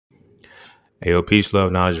Hey, yo, peace,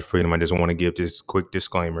 love, knowledge, and freedom. I just want to give this quick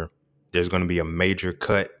disclaimer. There's going to be a major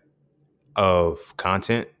cut of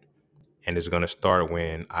content, and it's going to start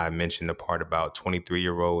when I mentioned the part about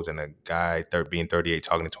 23-year-olds and a guy being 38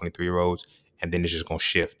 talking to 23-year-olds, and then it's just going to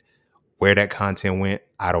shift. Where that content went,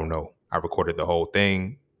 I don't know. I recorded the whole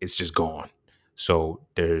thing. It's just gone. So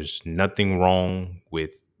there's nothing wrong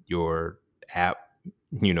with your app.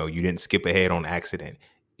 You didn't skip ahead on accident.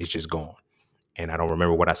 It's just gone. And I don't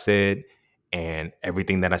remember what I said. And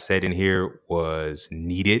everything that I said in here was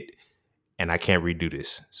needed, and I can't redo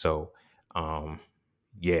this. So,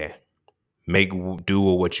 yeah, make do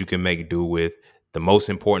with what you can make do with. The most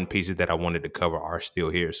important pieces that I wanted to cover are still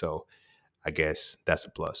here. So, I guess that's a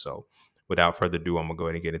plus. So, without further ado, I'm gonna go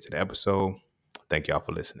ahead and get into the episode. Thank y'all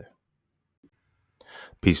for listening.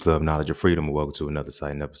 Peace, love, knowledge, and freedom, and welcome to another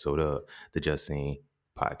exciting episode of the Just Seen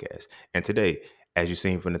podcast. And today, as you've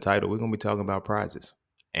seen from the title, we're going to be talking about prizes.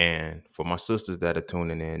 And for my sisters that are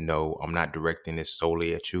tuning in, no, I'm not directing this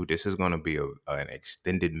solely at you. This is going to be an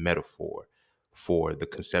extended metaphor for the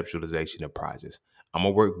conceptualization of prizes. I'm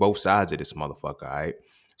going to work both sides of this motherfucker, all right?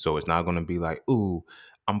 So it's not going to be like, ooh,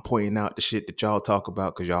 I'm pointing out the shit that y'all talk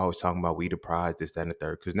about because y'all always talking about we the prize, this, that, and the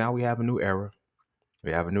third. Because now we have a new era.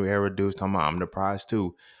 We have a new era, dudes talking about I'm the prize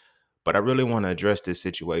too. But I really want to address this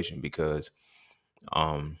situation because,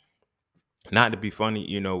 um, not to be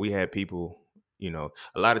funny, we had people,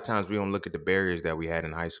 a lot of times we don't look at the barriers that we had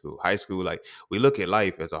in high school. High school, like we look at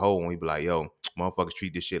life as a whole and we be like, yo, motherfuckers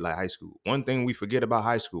treat this shit like high school. One thing we forget about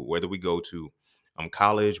high school, whether we go to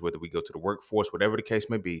college, whether we go to the workforce, whatever the case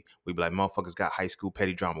may be, we be like, motherfuckers got high school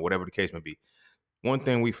petty drama, whatever the case may be. One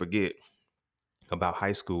thing we forget about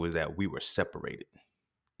high school is that we were separated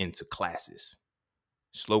into classes.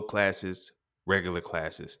 Slow classes, regular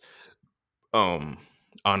classes, um,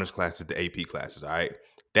 honors classes, the AP classes. All right.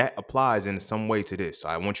 That applies in some way to this. So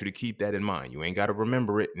I want you to keep that in mind. You ain't got to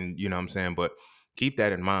remember it. And you know what I'm saying? But keep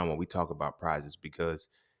that in mind when we talk about prizes, because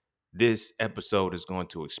this episode is going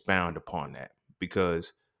to expound upon that.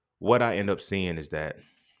 Because what I end up seeing is that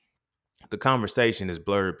the conversation is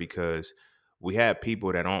blurred because we have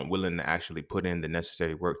people that aren't willing to actually put in the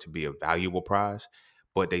necessary work to be a valuable prize,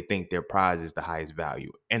 but they think their prize is the highest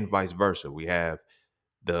value, and vice versa. We have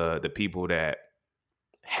the people that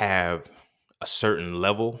have a certain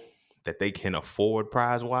level that they can afford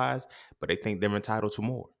prize wise, but they think they're entitled to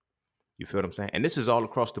more. You feel what I'm saying? And this is all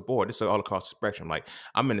across the board. This is all across the spectrum. Like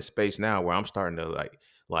I'm in a space now where I'm starting to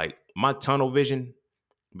like my tunnel vision,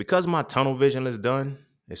 because my tunnel vision is done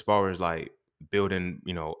as far as like building,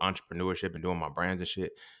 entrepreneurship and doing my brands and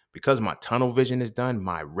shit. Because my tunnel vision is done,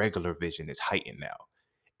 my regular vision is heightened now.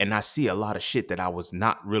 And I see a lot of shit that I was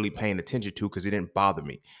not really paying attention to because it didn't bother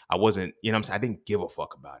me. I wasn't, I'm saying? I didn't give a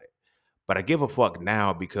fuck about it. But I give a fuck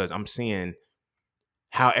now because I'm seeing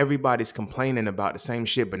how everybody's complaining about the same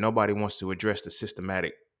shit, but nobody wants to address the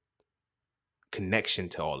systematic connection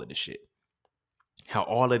to all of this shit. How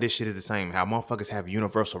all of this shit is the same. How motherfuckers have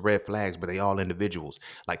universal red flags, but they all individuals.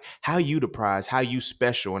 Like how you the prize, how you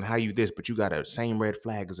special, and how you this, but you got a same red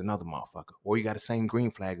flag as another motherfucker, or you got the same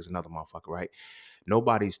green flag as another motherfucker, right?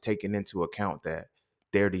 Nobody's taking into account that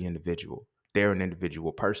they're the individual. They're an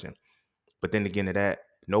individual person. But then again to that,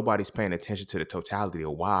 nobody's paying attention to the totality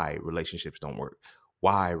of why relationships don't work,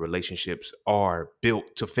 why relationships are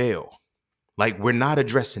built to fail. Like we're not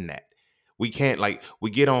addressing that. We can't, like, we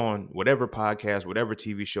get on whatever podcast, whatever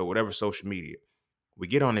TV show, whatever social media. We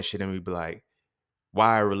get on this shit and we be like,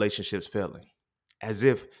 why are relationships failing? As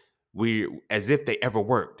if they ever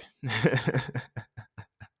worked.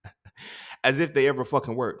 As if they ever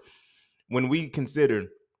fucking worked. When we consider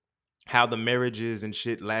how the marriages and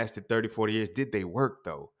shit lasted 30, 40 years, did they work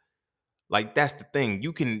though? Like that's the thing.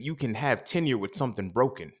 You can have tenure with something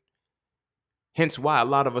broken. Hence why a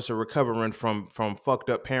lot of us are recovering from fucked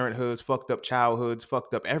up parenthoods, fucked up childhoods,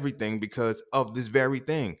 fucked up everything because of this very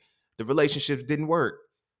thing. The relationships didn't work.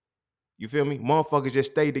 You feel me? Motherfuckers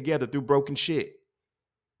just stayed together through broken shit.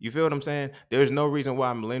 You feel what I'm saying? There's no reason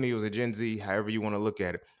why millennials and Gen Z, however you want to look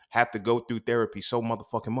at it, have to go through therapy so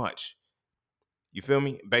motherfucking much. You feel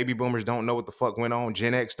me? Baby boomers don't know what the fuck went on.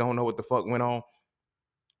 Gen X don't know what the fuck went on.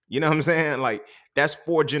 You know what I'm saying? Like, that's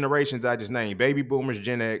 4 generations I just named. Baby boomers,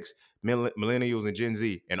 Gen X, millennials, and Gen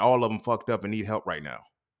Z. And all of them fucked up and need help right now.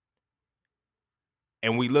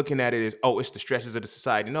 And we looking at it as, oh, it's the stresses of the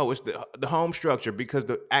society. No, it's the home structure, because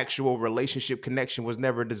the actual relationship connection was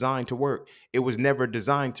never designed to work. It was never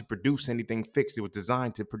designed to produce anything fixed. It was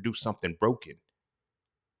designed to produce something broken.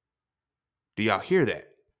 Do y'all hear that?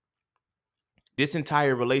 This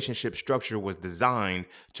entire relationship structure was designed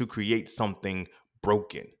to create something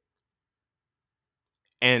broken.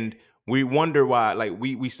 And We wonder why, like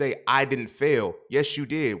we say, I didn't fail. Yes, you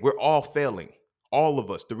did. We're all failing. All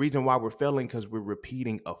of us. The reason why we're failing because we're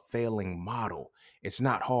repeating a failing model. It's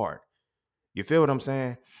not hard. You feel what I'm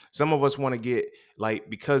saying? Some of us want to get like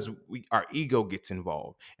because our ego gets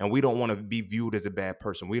involved and we don't want to be viewed as a bad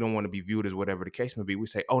person. We don't want to be viewed as whatever the case may be. We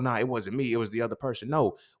say, oh, nah, it wasn't me. It was the other person.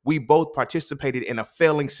 No, we both participated in a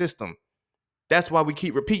failing system. That's why we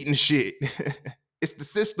keep repeating shit. It's the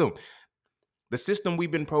system. The system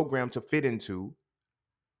we've been programmed to fit into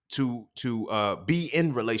to be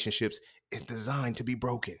in relationships is designed to be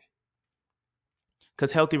broken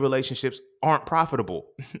because healthy relationships aren't profitable.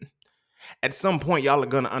 At some point, y'all are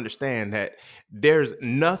going to understand that there's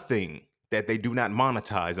nothing that they do not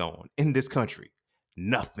monetize on in this country.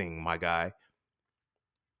 Nothing, my guy.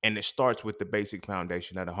 And it starts with the basic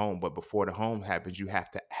foundation of the home. But before the home happens, you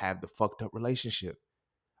have to have the fucked up relationship.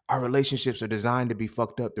 Our relationships are designed to be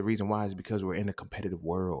fucked up. The reason why is because we're in a competitive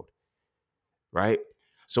world, right?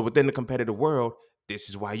 So within the competitive world, this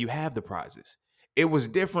is why you have the prizes. It was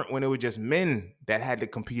different when it was just men that had to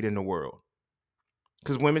compete in the world.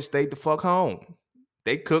 Because women stayed the fuck home.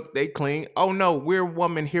 They cook, they clean. Oh no, we're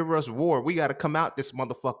women, hear us war. We got to come out this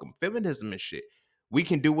motherfucking feminism and shit. We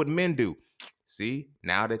can do what men do. See,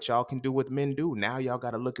 now that y'all can do what men do, now y'all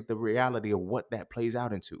got to look at the reality of what that plays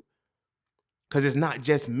out into. Because it's not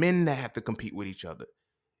just men that have to compete with each other.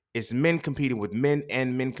 It's men competing with men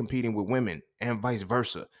and men competing with women and vice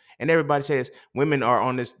versa. And everybody says women are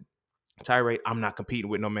on this tirade. I'm not competing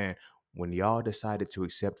with no man. When y'all decided to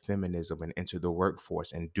accept feminism and enter the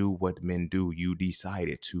workforce and do what men do, you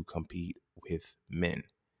decided to compete with men.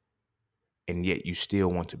 And yet you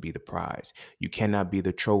still want to be the prize. You cannot be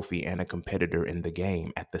the trophy and a competitor in the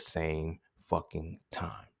game at the same fucking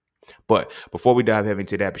time. But before we dive heavy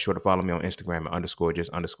into that, be sure to follow me on Instagram at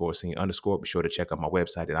 _just_scene_. Be sure to check out my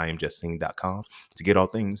website at iamjustscene.com to get all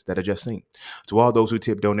things that are just seen. To all those who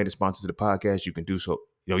tip, donate, and sponsor the podcast, you can do so.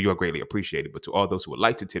 You are greatly appreciated. But to all those who would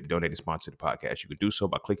like to tip, donate, and sponsor the podcast, you can do so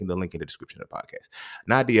by clicking the link in the description of the podcast.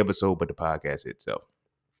 Not the episode, but the podcast itself.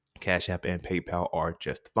 Cash App and PayPal are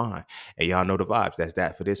just fine. And y'all know the vibes. That's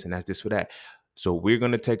that for this and that's this for that. So we're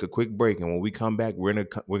going to take a quick break. And when we come back, we're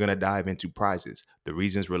going to dive into prizes, the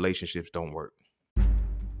reasons relationships don't work.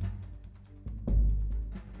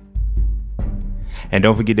 And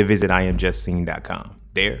don't forget to visit iamjustscene.com.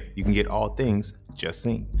 There, you can get all things Just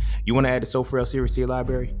Seen. You want to add the So For Real series to your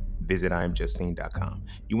library? Visit iamjustscene.com.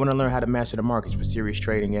 You want to learn how to master the markets for serious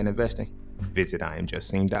trading and investing? Visit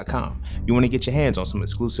iamjustscene.com. You want to get your hands on some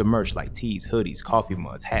exclusive merch like tees, hoodies, coffee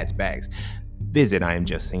mugs, hats, bags? Visit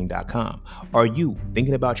iamjustscene.com. Are you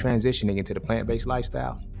thinking about transitioning into the plant-based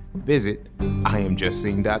lifestyle? Visit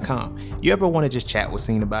iamjustscene.com. You ever want to just chat with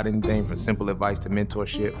Scene about anything from simple advice to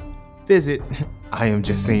mentorship? Visit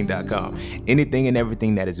iamjustscene.com. Anything and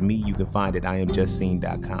everything that is me, you can find at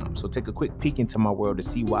iamjustscene.com. So take a quick peek into my world to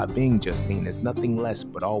see why being just seen is nothing less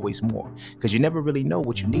but always more. Because you never really know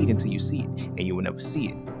what you need until you see it, and you will never see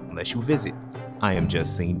it unless you visit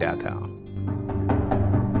iamjustscene.com.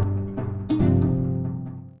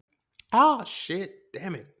 Oh shit,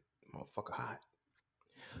 damn it. Motherfucker hot.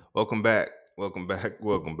 Welcome back.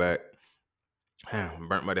 Damn,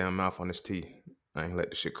 burnt my damn mouth on this tea. I ain't let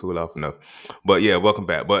the shit cool off enough. But yeah, welcome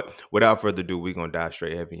back. But without further ado, we're gonna dive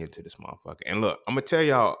straight heavy into this motherfucker. And look, I'm gonna tell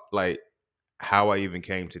y'all like how I even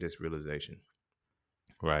came to this realization.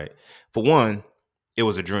 Right. For one, it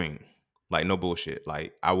was a dream. Like no bullshit.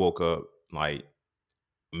 Like I woke up like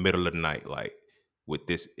middle of the night, like with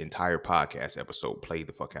this entire podcast episode played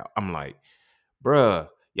the fuck out. I'm like, bruh,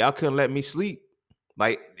 y'all couldn't let me sleep.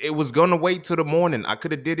 Like it was gonna wait till the morning. I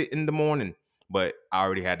could have did it in the morning, but I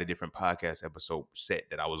already had a different podcast episode set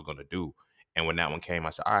that I was gonna do. And when that one came,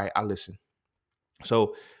 I said, all right, I listen.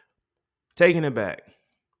 So taking it back,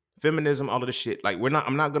 feminism, all of this shit. Like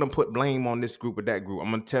I'm not gonna put blame on this group or that group.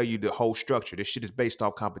 I'm gonna tell you the whole structure. This shit is based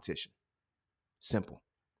off competition. Simple.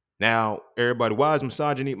 Now, everybody, why is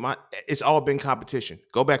misogyny? It's all been competition.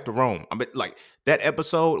 Go back to Rome. I mean, like that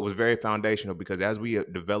episode was very foundational because as we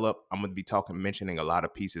develop, I'm gonna be mentioning a lot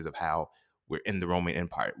of pieces of how we're in the Roman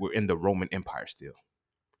Empire. We're in the Roman Empire still.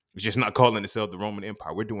 It's just not calling itself the Roman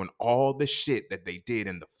Empire. We're doing all the shit that they did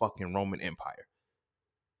in the fucking Roman Empire,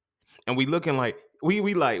 and we looking like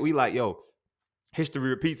we like yo. History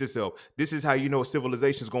repeats itself. This is how you know a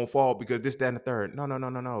civilization is going to fall because this, that, and the third.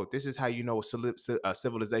 No. This is how you know a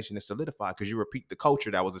civilization is solidified because you repeat the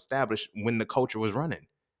culture that was established when the culture was running.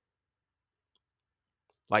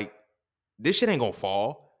 Like, this shit ain't going to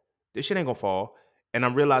fall. And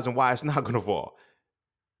I'm realizing why it's not going to fall.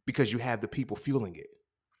 Because you have the people fueling it.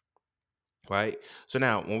 Right? So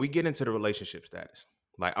now, when we get into the relationship status,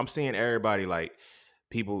 like I'm seeing everybody like,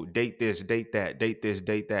 People date this, date that, date this,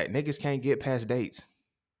 date that. Niggas can't get past dates.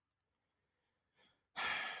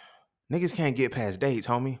 Niggas can't get past dates,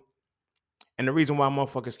 homie. And the reason why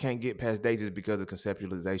motherfuckers can't get past dates is because of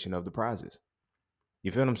conceptualization of the prizes.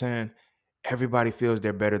 You feel what I'm saying? Everybody feels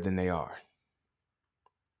they're better than they are.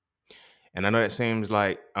 And I know that seems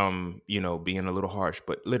like being a little harsh,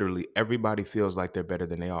 but literally everybody feels like they're better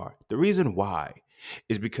than they are. The reason why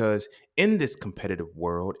is because in this competitive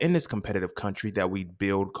world, in this competitive country that we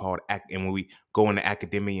build and when we go into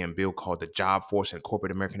academia and build called the job force and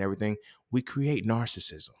corporate America and everything, we create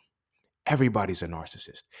narcissism. Everybody's a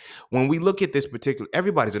narcissist. When we look at this particular,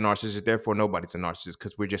 everybody's a narcissist, therefore nobody's a narcissist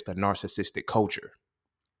because we're just a narcissistic culture.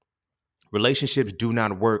 Relationships do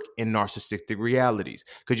not work in narcissistic realities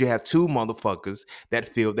because you have two motherfuckers that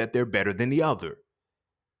feel that they're better than the other.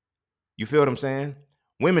 You feel what I'm saying?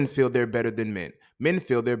 Women feel they're better than men. Men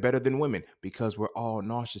feel they're better than women because we're all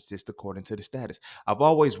narcissists according to the status. I've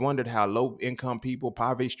always wondered how low income people,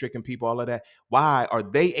 poverty stricken people, all of that, why are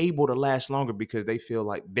they able to last longer? Because they feel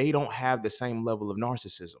like they don't have the same level of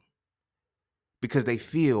narcissism because they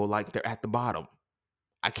feel like they're at the bottom.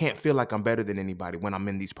 I can't feel like I'm better than anybody when I'm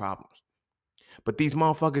in these problems. But these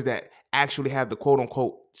motherfuckers that actually have the quote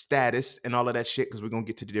unquote status and all of that shit, because we're going to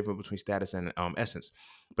get to the difference between status and essence.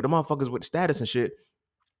 But the motherfuckers with status and shit,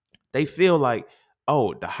 they feel like,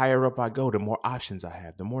 oh, the higher up I go, the more options I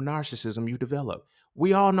have, the more narcissism you develop.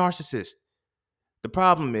 We all narcissists. The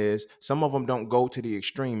problem is some of them don't go to the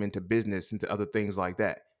extreme into business, into other things like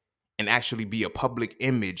that, and actually be a public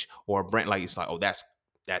image or a brand. Like, it's like, oh, that's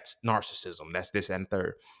narcissism. That's this and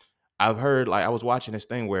third. I've heard, like, I was watching this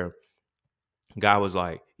thing where guy was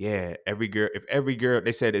like, yeah, if every girl,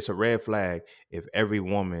 they said it's a red flag if every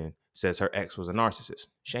woman says her ex was a narcissist.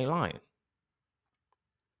 She ain't lying.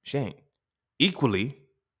 She ain't. Equally,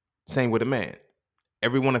 same with a man.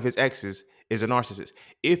 Every one of his exes is a narcissist.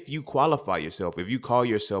 If you qualify yourself, if you call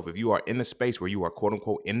yourself, if you are in a space where you are quote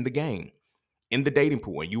unquote in the game, in the dating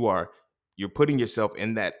pool, and you're putting yourself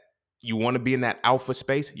in that, you want to be in that alpha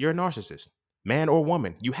space, you're a narcissist. Man or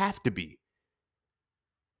woman, you have to be.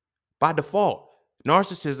 By default,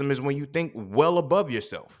 narcissism is when you think well above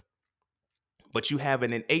yourself, but you have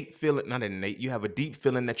an innate feeling, not an innate, you have a deep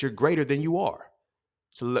feeling that you're greater than you are.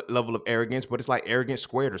 It's a level of arrogance, but it's like arrogance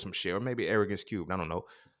squared or some shit, or maybe arrogance cubed. I don't know.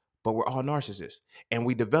 But we're all narcissists. And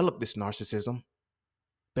we develop this narcissism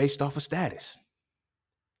based off of status.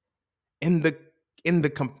 In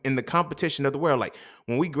the competition of the world, like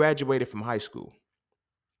when we graduated from high school,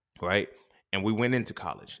 right? And we went into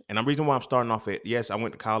college. And the reason why I'm starting off at, yes, I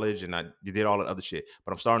went to college and I did all the other shit,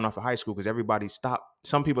 but I'm starting off at high school because everybody stopped.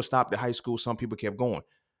 Some people stopped at high school, some people kept going.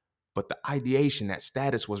 But the ideation that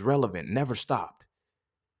status was relevant never stopped.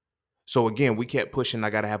 So again, we kept pushing, I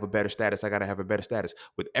got to have a better status. I got to have a better status.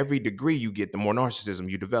 With every degree you get, the more narcissism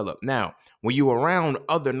you develop. Now, when you're around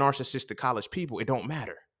other narcissistic college people, it don't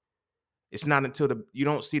matter. It's not until you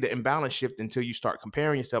don't see the imbalance shift until you start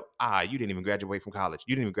comparing yourself. You didn't even graduate from college.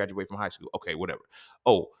 You didn't even graduate from high school. Okay, whatever.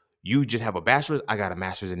 Oh, you just have a bachelor's. I got a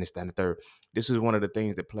master's in this, that, and the third. This is one of the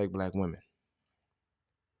things that plague Black women.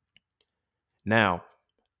 Now,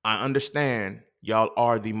 I understand y'all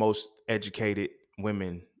are the most educated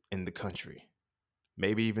women in the country,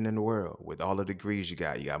 maybe even in the world, with all the degrees you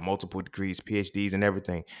got. You got multiple degrees, PhDs, and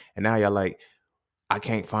everything. And now y'all like, I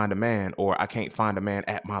can't find a man, or I can't find a man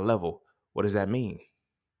at my level. What does that mean?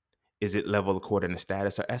 Is it level according to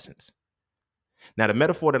status or essence? Now, the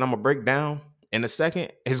metaphor that I'm gonna break down in a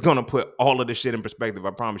second is gonna put all of this shit in perspective.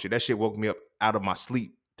 I promise you. That shit woke me up out of my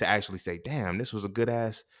sleep to actually say, damn, that was a good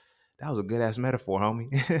ass metaphor,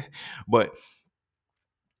 homie. But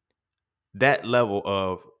that level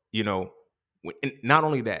of, not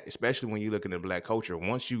only that, especially when you look at the Black culture,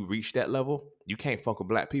 once you reach that level, you can't fuck with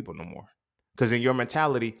Black people no more. Because in your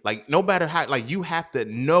mentality, like, no matter how, like, you have to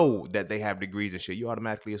know that they have degrees and shit. You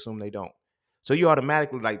automatically assume they don't. So you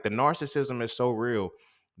automatically, like, the narcissism is so real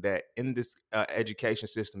that in this education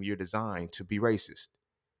system, you're designed to be racist.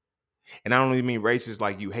 And I don't even mean racist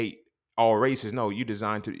like you hate all races. No, you're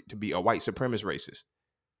designed to be a white supremacist racist.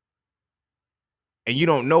 And you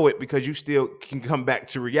don't know it because you still can come back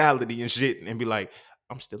to reality and shit and be like,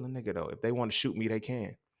 I'm still a nigga though. If they want to shoot me, they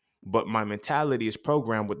can. But my mentality is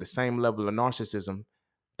programmed with the same level of narcissism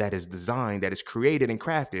that is designed, that is created and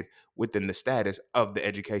crafted within the status of the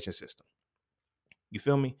education system. You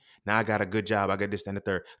feel me? Now I got a good job. I got this, and the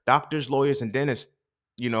third. Doctors, lawyers, and dentists,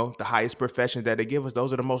 the highest professions that they give us,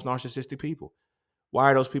 those are the most narcissistic people.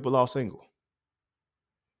 Why are those people all single?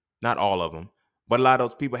 Not all of them, But a lot of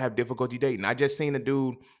those people have difficulty dating. I just seen a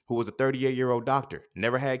dude who was a 38-year-old doctor,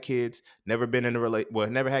 never had kids, never been in a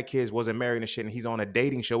never had kids, wasn't married and shit, and he's on a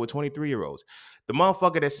dating show with 23-year-olds. The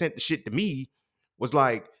motherfucker that sent the shit to me was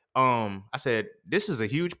like, I said, this is a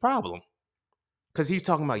huge problem. Cause he's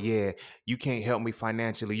talking about, yeah, you can't help me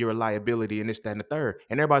financially, you're a liability, and this, that, and the third.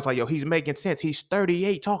 And everybody's like, yo, he's making sense. He's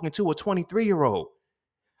 38 talking to a 23-year-old.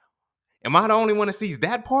 Am I the only one that sees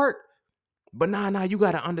that part? But nah, you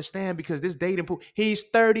got to understand, because this dating pool, he's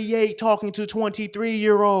 38 talking to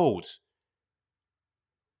 23-year-olds.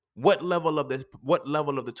 What level of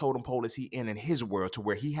the totem pole is he in his world to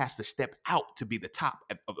where he has to step out to be the top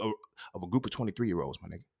of a group of 23-year-olds, my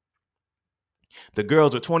nigga? The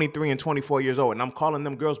girls are 23 and 24 years old, and I'm calling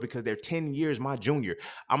them girls because they're 10 years my junior.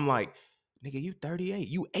 I'm like, nigga, you 38,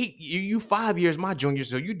 you 5 years my junior,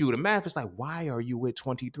 so you do the math. It's like, why are you with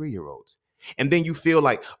 23-year-olds? And then you feel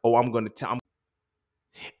like, oh, I'm going to tell.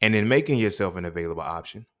 And in making yourself an available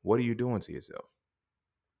option, what are you doing to yourself?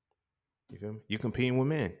 You feel me? You competing with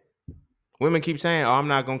men. Women keep saying, oh, I'm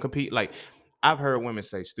not going to compete. Like, I've heard women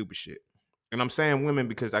say stupid shit. And I'm saying women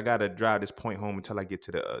because I got to drive this point home until I get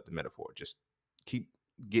to the metaphor. Just keep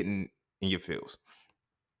getting in your feels.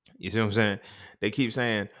 You see what I'm saying? They keep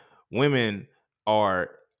saying women are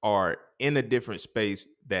in a different space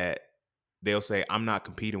that they'll say, I'm not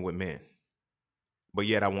competing with men, but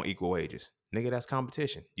yet I want equal wages. Nigga, that's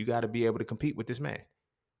competition. You got to be able to compete with this man.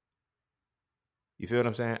 You feel what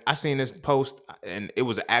I'm saying? I seen this post, and it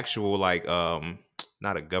was an actual, like,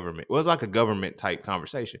 not a government. It was like a government type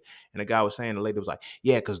conversation. And the guy was saying, the lady was like,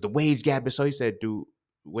 yeah, because the wage gap is so. He said, does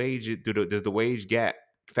the wage gap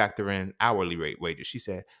factor in hourly rate wages? She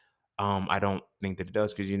said, I don't think that it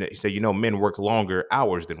does, because he said, men work longer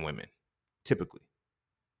hours than women, typically.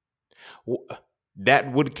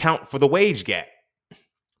 That would count for the wage gap.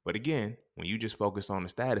 But again, when you just focus on the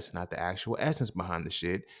status, not the actual essence behind the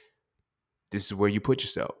shit, this is where you put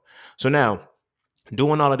yourself. So now,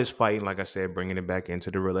 doing all of this fighting, like I said, bringing it back into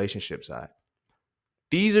the relationship side.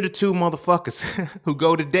 These are the two motherfuckers who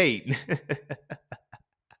go to date.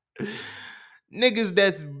 Niggas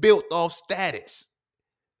that's built off status.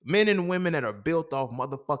 Men and women that are built off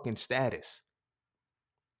motherfucking status.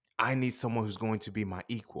 I need someone who's going to be my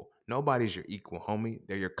equal. Nobody's your equal, homie.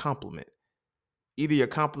 They're your complement. Either your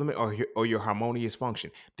complement or your harmonious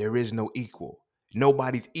function. There is no equal.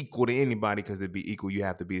 Nobody's equal to anybody, because to be equal, you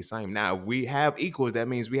have to be the same. Now, if we have equals, that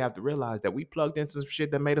means we have to realize that we plugged into some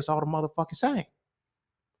shit that made us all the motherfucking same.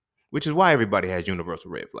 Which is why everybody has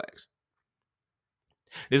universal red flags.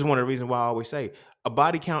 This is one of the reasons why I always say a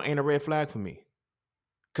body count ain't a red flag for me,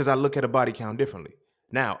 because I look at a body count differently.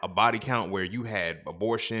 Now, a body count where you had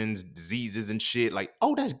abortions, diseases, and shit, like,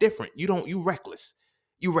 oh, that's different. You reckless.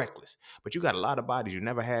 You reckless. But you got a lot of bodies. You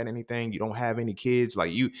never had anything. You don't have any kids.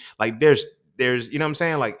 There's, you know what I'm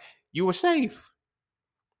saying? Like, you were safe.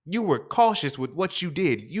 You were cautious with what you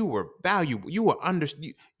did. You were valuable. You were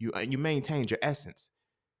you maintained your essence.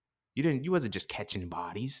 You wasn't just catching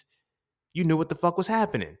bodies. You knew what the fuck was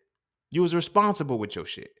happening. You was responsible with your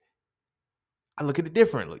shit. I look at it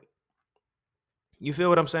differently. You feel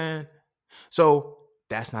what I'm saying? So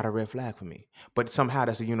that's not a red flag for me. But somehow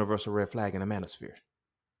that's a universal red flag in the manosphere.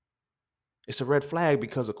 It's a red flag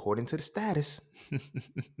because according to the status,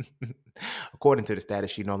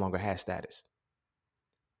 she no longer has status.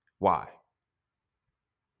 Why?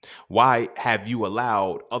 Why have you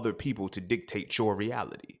allowed other people to dictate your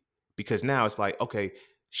reality? Because now it's like, okay,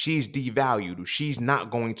 she's devalued. She's not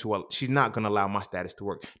going to allow my status to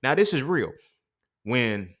work. Now, this is real.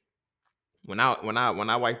 When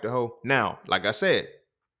I wiped the hoe, now, like I said,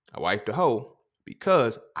 I wiped the hoe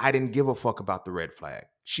because I didn't give a fuck about the red flag.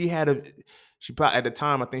 She probably at the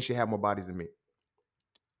time, I think she had more bodies than me.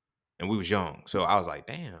 And we was young. So I was like,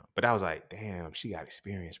 damn. But I was like, damn, she got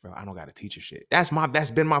experience, bro. I don't got to teach her shit. That's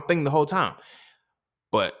been my thing the whole time.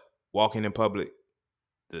 But walking in public,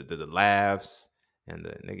 the laughs, and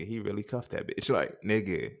the nigga, he really cuffed that bitch. Like,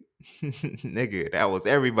 nigga, that was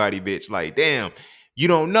everybody, bitch. Like, damn, you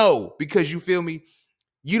don't know, because you feel me?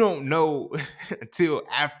 You don't know until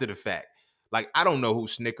after the fact. Like, I don't know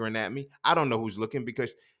who's snickering at me. I don't know who's looking,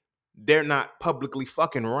 because they're not publicly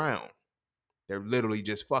fucking around. They're literally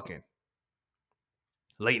just fucking.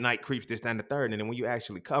 Late night creeps, this, that, and the third. And then when you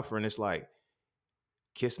actually cuff her, and it's like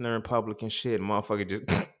kissing her in public and shit, motherfucker just,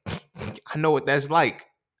 I know what that's like.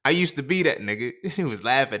 I used to be that nigga. He was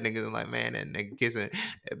laughing at niggas. I'm like, man, that nigga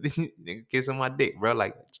kissing my dick, bro.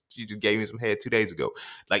 Like, you just gave me some head 2 days ago.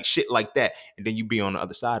 Like, shit like that. And then you be on the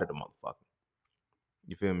other side of the motherfucker.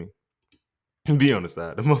 You feel me? Be on the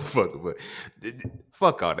side of the motherfucker. But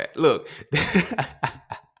fuck all that. Look.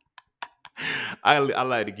 I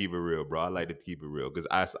like to keep it real, bro. I like to keep it real because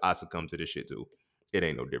I succumb to this shit too. It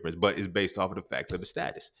ain't no difference, but it's based off of the fact of the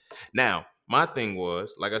status. Now, my thing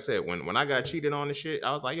was, like I said, when I got cheated on and shit,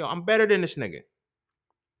 I was like, yo, I'm better than this nigga.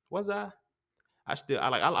 Was I?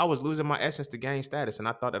 I was losing my essence to gain status, and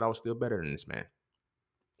I thought that I was still better than this man.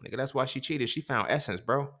 Nigga, that's why she cheated. She found essence,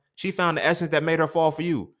 bro. She found the essence that made her fall for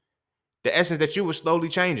you. The essence that you were slowly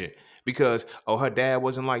changing. Because, oh, her dad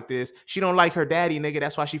wasn't like this. She don't like her daddy, nigga.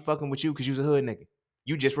 That's why she fucking with you, because you's a hood nigga.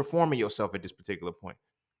 You just reforming yourself at this particular point.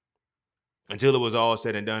 Until it was all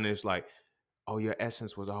said and done, it's like, oh, your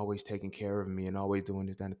essence was always taking care of me and always doing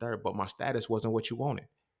this, that, and the third. But my status wasn't what you wanted.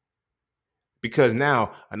 Because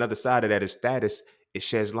now, another side of that is status. It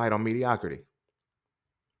sheds light on mediocrity.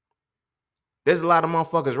 There's a lot of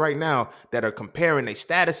motherfuckers right now that are comparing their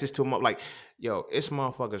statuses to them. Like, yo, it's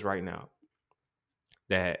motherfuckers right now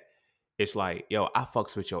that it's like, yo, I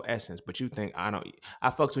fucks with your essence, but you think I don't.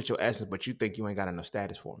 I fucks with your essence, but you think you ain't got enough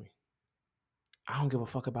status for me. I don't give a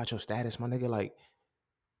fuck about your status, my nigga. Like,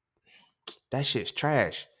 that shit's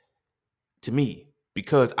trash to me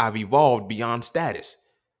because I've evolved beyond status.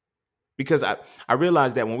 Because I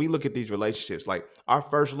realized that when we look at these relationships, like our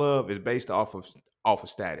first love is based off of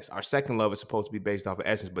status. Our second love is supposed to be based off of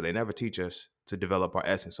essence, but they never teach us to develop our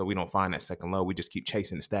essence. So we don't find that second love. We just keep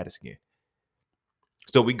chasing the status again.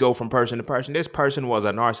 So we go from person to person. This person was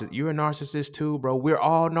a narcissist. You're a narcissist too, bro. We're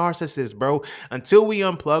all narcissists, bro. Until we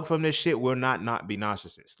unplug from this shit, we'll not be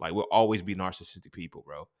narcissists. Like, we'll always be narcissistic people,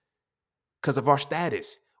 bro. Because of our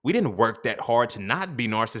status. We didn't work that hard to not be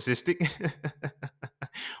narcissistic.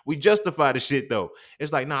 We justify the shit, though.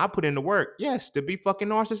 It's like, nah, I put in the work. Yes, to be fucking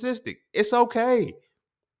narcissistic. It's okay.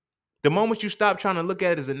 The moment you stop trying to look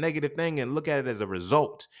at it as a negative thing and look at it as a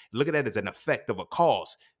result, look at it as an effect of a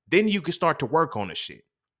cause, then you can start to work on the shit.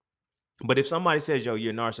 But if somebody says, yo,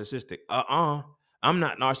 you're narcissistic, I'm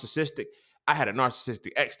not narcissistic. I had a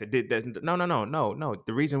narcissistic ex that did that. No.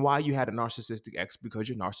 The reason why you had a narcissistic ex because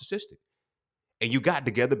you're narcissistic. And you got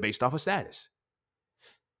together based off of status.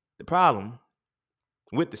 The problem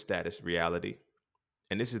with the status reality,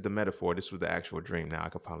 and this is the metaphor, this was the actual dream. Now I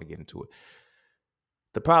can finally get into it.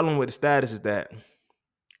 The problem with the status is that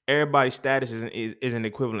everybody's status isn't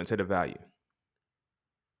equivalent to the value.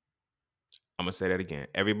 I'm going to say that again.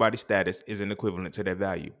 Everybody's status isn't equivalent to their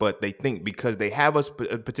value, but they think because they have a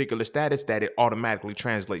particular status that it automatically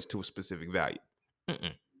translates to a specific value.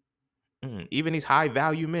 Even these high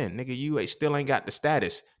value men, nigga, you still ain't got the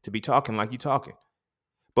status to be talking like you talking.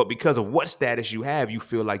 But because of what status you have, you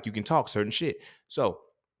feel like you can talk certain shit. So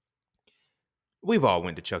we've all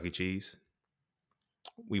went to Chuck E. Cheese.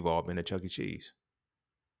 We've all been to Chuck E. Cheese.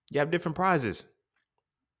 You have different prizes.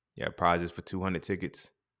 You have prizes for 200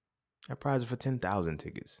 tickets. You have prizes for 10,000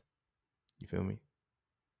 tickets. You feel me?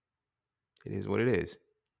 It is what it is.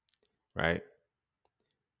 Right?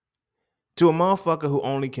 To a motherfucker who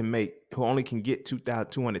only can get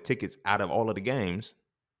 2,200 tickets out of all of the games,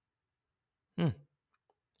 the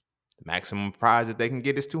maximum prize that they can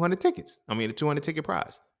get is 200 tickets. I mean, the 200 ticket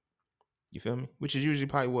prize. You feel me? Which is usually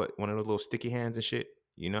probably what? One of those little sticky hands and shit.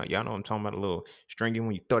 You know, y'all know I'm talking about, a little stringy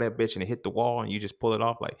when you throw that bitch and it hit the wall and you just pull it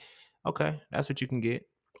off. Like, okay, that's what you can get.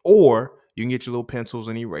 Or you can get your little pencils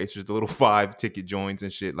and erasers, the little 5 ticket joints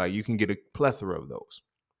and shit. Like, you can get a plethora of those.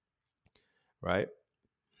 Right?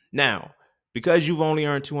 Now, because you've only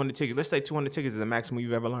earned 200 tickets, let's say 200 tickets is the maximum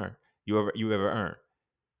you've ever learned, you ever earned.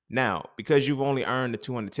 Now, because you've only earned the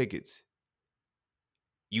 200 tickets,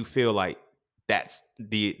 you feel like that's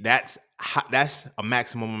a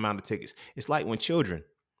maximum amount of tickets. It's like when children,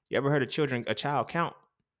 you ever heard a child count?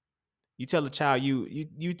 You tell a child,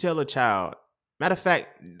 you tell a child. Matter of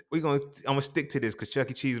fact, I'm gonna stick to this because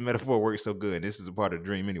Chuck E. Cheese metaphor works so good. This is a part of the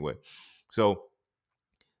dream anyway. So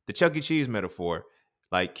the Chuck E. Cheese metaphor,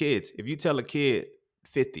 like kids, if you tell a kid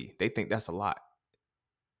 50, they think that's a lot.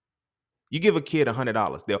 You give a kid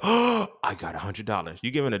 $100, they'll, I got $100.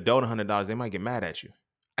 You give an adult $100, they might get mad at you.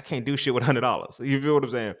 I can't do shit with $100. You feel what I'm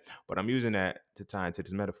saying? But I'm using that to tie into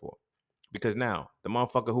this metaphor. Because now, the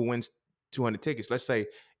motherfucker who wins 200 tickets, let's say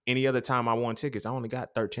any other time I won tickets, I only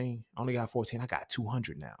got 13, I only got 14, I got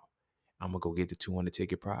 200 now. I'm going to go get the 200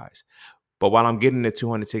 ticket prize. But while I'm getting the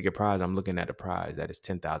 200 ticket prize, I'm looking at a prize that is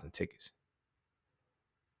 10,000 tickets.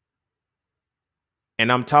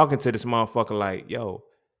 And I'm talking to this motherfucker like, yo,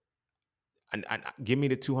 give me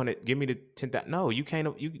the 200, give me the 10,000. No, you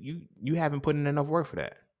can't, you haven't put in enough work for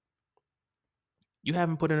that. You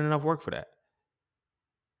haven't put in enough work for that.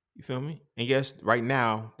 You feel me? And yes, right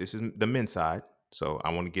now, this is the men's side. So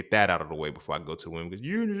I want to get that out of the way before I go to women, because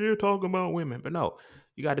you're talking about women. But no,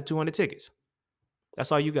 you got the 200 tickets.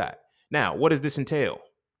 That's all you got. Now, what does this entail?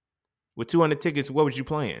 With 200 tickets, what was you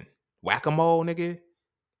playing? Whack-a-mole, nigga.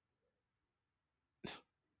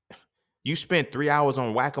 You spent 3 hours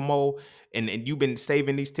on whack-a-mole and you've been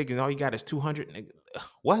saving these tickets and all you got is 200. Nigga.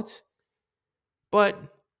 What? But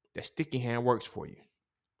that sticky hand works for you.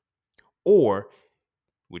 Or,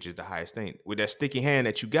 which is the highest thing, with that sticky hand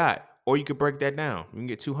that you got, or you could break that down. You can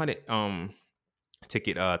get 200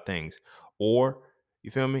 ticket things. Or,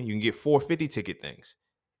 you feel me? You can get 450 ticket things,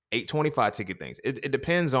 825 ticket things. It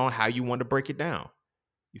depends on how you want to break it down.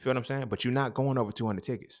 You feel what I'm saying? But you're not going over 200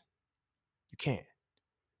 tickets. You can't.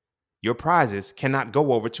 Your prizes cannot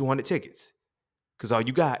go over 200 tickets because all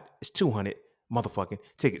you got is 200 motherfucking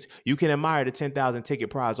tickets. You can admire the 10,000 ticket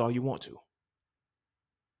prize all you want to.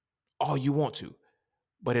 All you want to.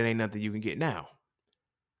 But it ain't nothing you can get now.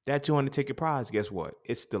 That 200 ticket prize, guess what?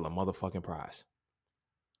 It's still a motherfucking prize.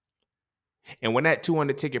 And when that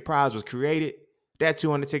 200 ticket prize was created, that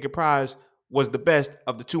 200 ticket prize was the best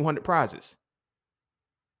of the 200 prizes.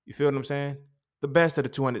 You feel what I'm saying? The best of the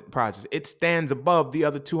 200 prizes. It stands above the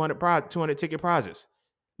other 200 ticket prizes.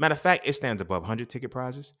 Matter of fact, it stands above 100 ticket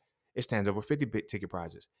prizes. It stands over 50 ticket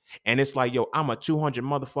prizes. And it's like, yo, I'm a 200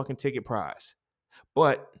 motherfucking ticket prize.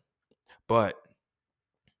 But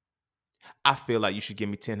I feel like you should give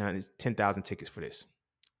me 10,000 tickets for this.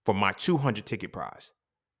 For my 200 ticket prize.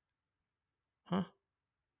 Huh?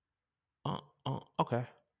 Okay.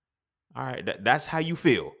 All right. That's how you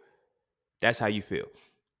feel. That's how you feel.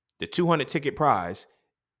 The 200 ticket prize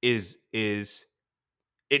is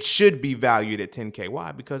it should be valued at 10K.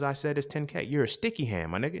 Why? Because I said it's 10K. You're a sticky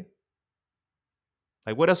hand, my nigga.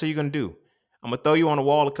 Like, what else are you gonna do? I'm gonna throw you on the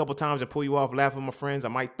wall a couple times and pull you off, laugh with my friends. I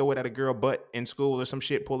might throw it at a girl butt in school or some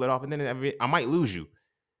shit, pull it off, and then I might lose you.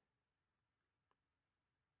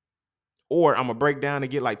 Or I'm gonna break down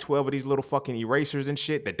and get like 12 of these little fucking erasers and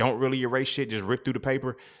shit that don't really erase shit, just rip through the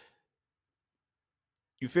paper.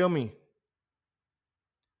 You feel me?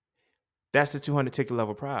 That's the 200 ticket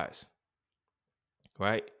level prize.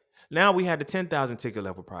 Right? Now we had the 10,000 ticket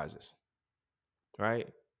level prizes. Right?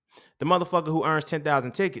 The motherfucker who earns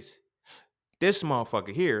 10,000 tickets, this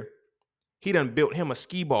motherfucker here, he done built him a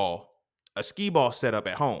skee ball setup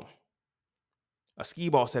at home. A skee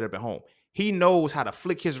ball setup at home. He knows how to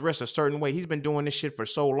flick his wrist a certain way. He's been doing this shit for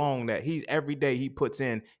so long that every day he puts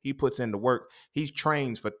in the work. He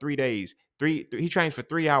trains for 3 days. He trains for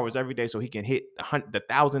 3 hours every day so he can hit the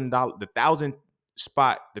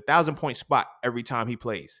 $1,000 point spot every time he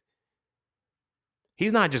plays.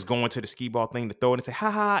 He's not just going to the skee ball thing to throw it and say, ha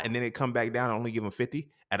ha, and then it come back down and only give him 50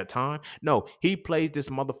 at a time. No, he plays this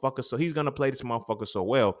motherfucker. So he's going to play this motherfucker so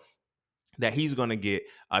well that he's going to get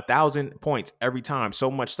 1,000 points every time. So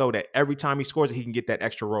much so that every time he scores it, he can get that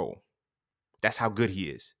extra roll. That's how good he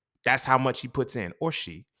is. That's how much he puts in, or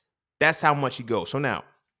she. That's how much he goes. So now,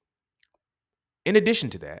 in addition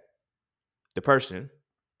to that, the person,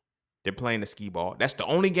 they're playing the skee ball. That's the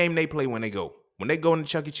only game they play when they go. When they go into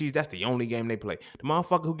Chuck E. Cheese, that's the only game they play. The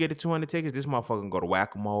motherfucker who get the 200 tickets, this motherfucker gonna go to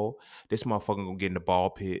whack-a-mole. This motherfucker gonna get in the ball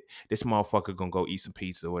pit. This motherfucker gonna go eat some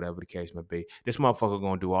pizza or whatever the case may be. This motherfucker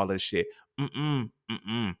gonna do all of this shit.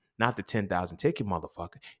 Not the 10,000 ticket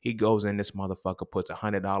motherfucker. He goes in, this motherfucker puts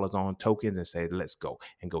 $100 on tokens and says, let's go.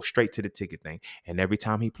 And go straight to the ticket thing. And every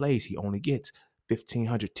time he plays, he only gets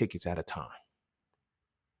 1,500 tickets at a time.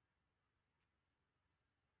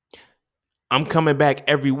 I'm coming back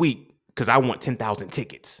every week because I want 10,000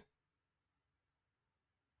 tickets.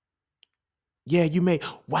 Yeah, you earned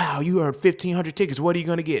 1,500 tickets. What are you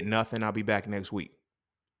going to get? Nothing. I'll be back next week.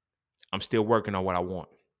 I'm still working on what I want.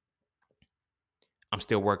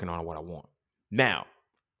 Now,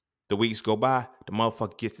 the weeks go by, the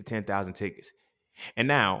motherfucker gets the 10,000 tickets. And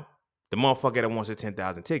now, the motherfucker that wants the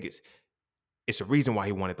 10,000 tickets, it's a reason why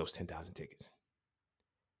he wanted those 10,000 tickets.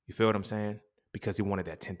 You feel what I'm saying? Because he wanted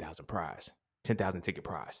that 10,000 ticket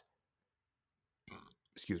prize.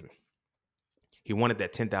 Excuse me. He wanted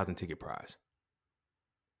that 10,000 ticket prize.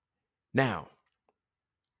 Now,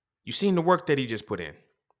 you seen the work that he just put in.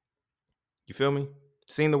 You feel me?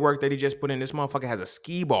 Seen the work that he just put in. This motherfucker has a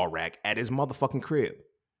skee ball rack at his motherfucking crib.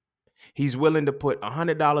 He's willing to put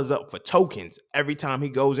 $100 up for tokens every time he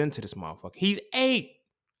goes into this motherfucker. He's 8.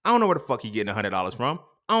 I don't know where the fuck he getting $100 from.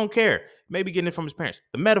 I don't care. Maybe getting it from his parents.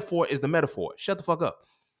 The metaphor is the metaphor. Shut the fuck up.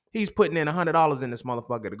 He's putting in $100 in this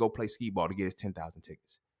motherfucker to go play skee ball to get his 10,000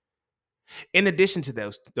 tickets. In addition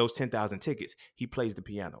to those 10,000 tickets, he plays the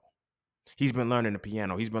piano. He's been learning the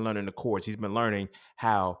piano. He's been learning the chords. He's been learning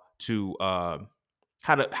how to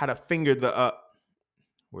finger the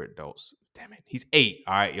we're adults. Damn it. He's 8.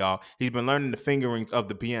 All right, y'all. He's been learning the fingerings of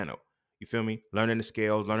the piano. You feel me? Learning the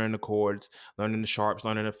scales, learning the chords, learning the sharps,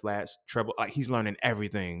 learning the flats, treble. Like, he's learning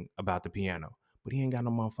everything about the piano. But he ain't got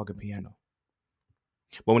no motherfucking piano.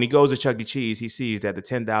 But when he goes to Chuck E. Cheese, he sees that the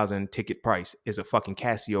 10,000 ticket price is a fucking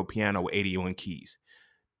Casio piano with 81 keys.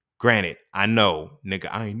 Granted, I know, nigga,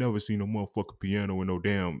 I ain't never seen no motherfucking piano with no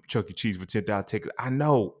damn Chuck E. Cheese for 10,000 tickets. I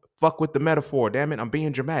know. Fuck with the metaphor, damn it. I'm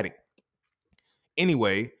being dramatic.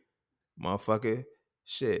 Anyway, motherfucker,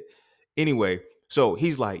 shit. Anyway, so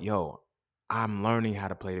he's like, yo, I'm learning how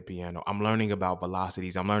to play the piano. I'm learning about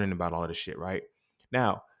velocities. I'm learning about all of this shit, right?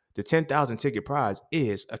 Now, the 10,000 ticket prize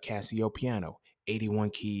is a Casio piano,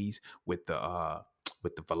 81 keys with the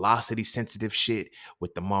velocity sensitive shit,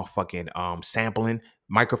 with the motherfucking sampling,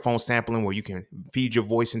 microphone sampling, where you can feed your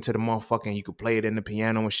voice into the motherfucking, you can play it in the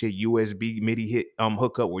piano and shit, USB MIDI hit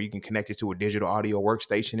hookup where you can connect it to a digital audio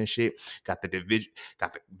workstation and shit. Got the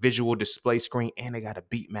visual display screen, and they got a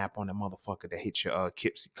beat map on the motherfucker that hits your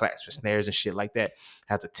kips, claps, and snares and shit like that.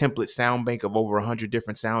 Has a template sound bank of over 100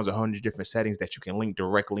 different sounds, 100 different settings that you can link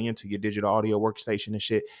directly into your digital audio workstation and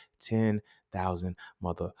shit. 10,000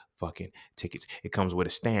 motherfucking tickets. It comes with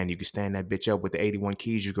a stand. You can stand that bitch up with the 81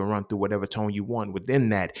 keys. You can run through whatever tone you want. Within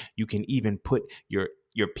that, you can even put your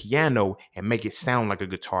piano and make it sound like a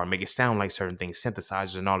guitar, make it sound like certain things,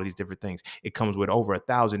 synthesizers and all of these different things. It comes with over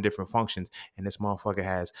 1,000 different functions, and this motherfucker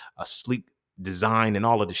has a sleek design and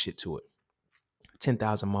all of the shit to it.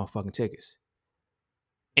 10,000 motherfucking tickets.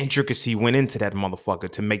 Intricacy went into that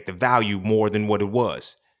motherfucker to make the value more than what it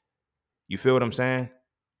was. You feel what I'm saying?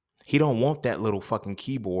 He don't want that little fucking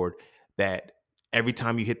keyboard that every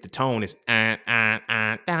time you hit the tone is no,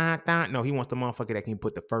 he wants the motherfucker that can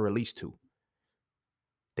put the fur release to.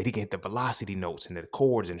 That he can hit the velocity notes and the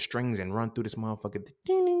chords and strings and run through this motherfucker.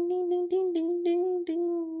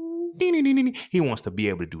 He wants to be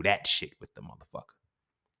able to do that shit with the motherfucker.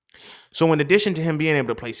 So in addition to him being able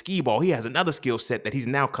to play skee ball, he has another skill set that he's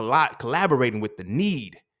now collaborating with the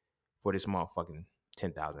need for this motherfucking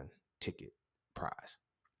 10,000 ticket prize.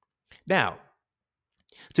 Now,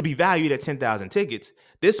 to be valued at 10,000 tickets,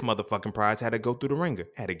 this motherfucking prize had to go through the ringer.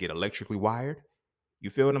 Had to get electrically wired. You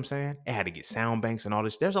feel what I'm saying? It had to get sound banks and all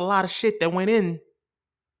this. There's a lot of shit that went in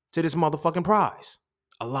to this motherfucking prize.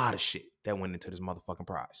 A lot of shit that went into this motherfucking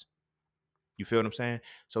prize. You feel what I'm saying?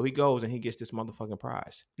 So he goes and he gets this motherfucking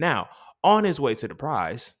prize. Now, on his way to the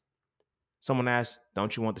prize, someone asks,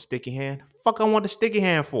 don't you want the sticky hand? Fuck, I want the sticky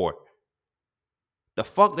hand for. The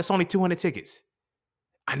fuck? That's only 200 tickets.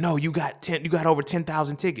 I know you got over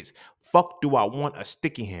 10,000 tickets. Fuck do I want a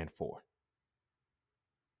sticky hand for?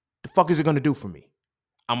 The fuck is it gonna do for me?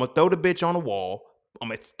 I'm gonna throw the bitch on the wall. I'm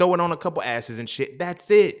gonna throw it on a couple asses and shit.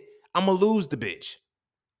 That's it. I'm gonna lose the bitch.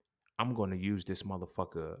 I'm gonna use this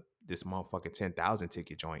motherfucking 10,000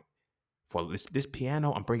 ticket joint for this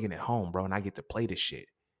piano. I'm bringing it home, bro, and I get to play this shit.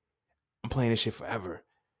 I'm playing this shit forever.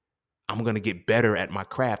 I'm going to get better at my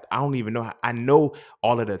craft. I don't even know how. I know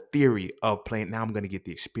all of the theory of playing. Now I'm going to get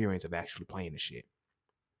the experience of actually playing the shit.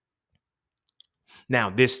 Now,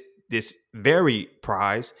 this very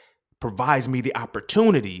prize provides me the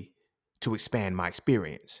opportunity to expand my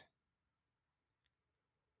experience.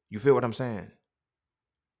 You feel what I'm saying?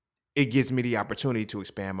 It gives me the opportunity to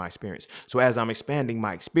expand my experience. So as I'm expanding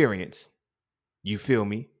my experience, you feel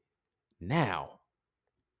me? Now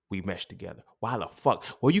we mesh together. Why the fuck?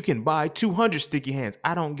 Well, you can buy 200 sticky hands.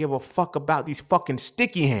 I don't give a fuck about these fucking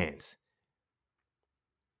sticky hands.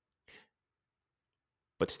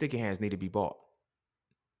 But sticky hands need to be bought.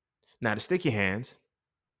 Now, the sticky hands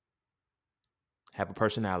have a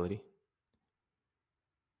personality.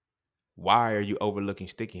 Why are you overlooking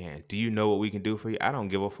sticky hands? Do you know what we can do for you? I don't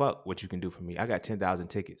give a fuck what you can do for me. I got 10,000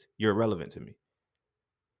 tickets. You're irrelevant to me.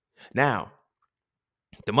 Now,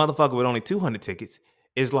 the motherfucker with only 200 tickets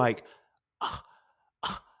is like,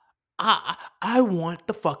 I want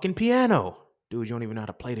the fucking piano. Dude, you don't even know how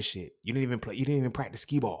to play the shit. You didn't even practice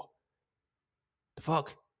skee ball. The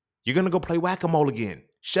fuck? You're gonna go play whack-a-mole again.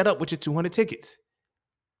 Shut up with your 200 tickets.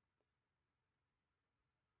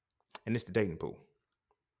 And this the dating pool.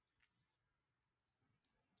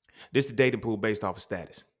 This the dating pool based off of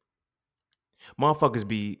status. Motherfuckers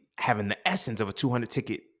be having the essence of a 200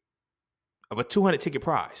 ticket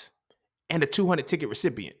prize and a 200 ticket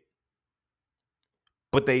recipient.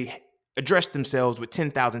 But they address themselves with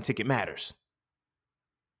 10,000 ticket matters.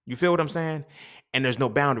 You feel what I'm saying? And there's no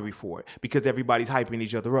boundary for it because everybody's hyping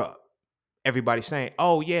each other up. Everybody's saying,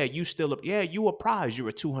 oh yeah, you a prize. You're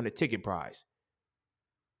a 200 ticket prize.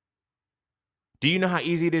 Do you know how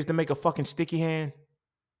easy it is to make a fucking sticky hand?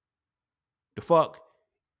 The fuck?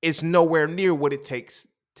 It's nowhere near what it takes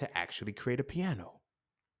to actually create a piano.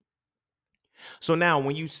 So now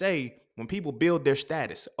when people build their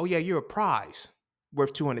status, oh yeah, you're a prize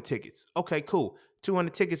worth 200 tickets. Okay, cool.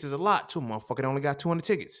 200 tickets is a lot too, motherfucker. Only got 200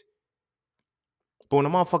 tickets. But when a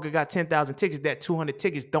motherfucker got 10,000 tickets, that 200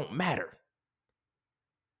 tickets don't matter.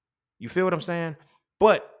 You feel what I'm saying?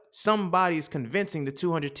 But somebody's convincing the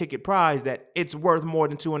 200 ticket prize that it's worth more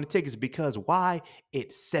than 200 tickets because why?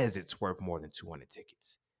 It says it's worth more than 200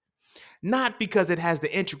 tickets. Not because it has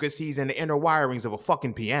the intricacies and the inner wirings of a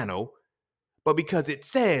fucking piano, but because it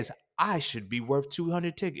says I should be worth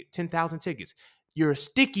 200 tickets, 10,000 tickets. You're a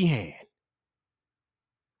sticky hand.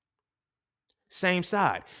 Same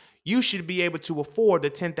side. You should be able to afford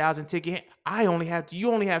the 10,000 ticket. You only have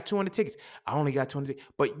 200 tickets. I only got 200 tickets.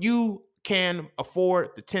 But you can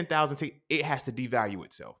afford the 10,000 tickets. It has to devalue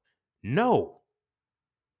itself. No.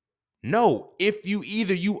 If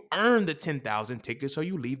you earn the 10,000 tickets or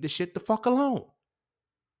you leave the shit the fuck alone.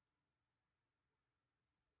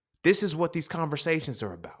 This is what these conversations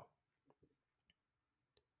are about.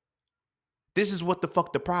 This is what the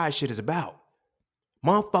fuck the prize shit is about.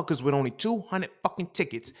 Motherfuckers with only 200 fucking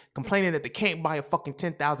tickets complaining that they can't buy a fucking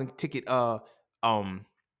 10,000 ticket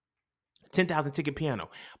 10,000 ticket piano.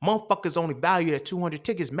 Motherfuckers only valued at 200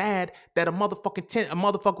 tickets mad that a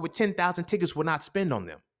motherfucker with 10,000 tickets would not spend on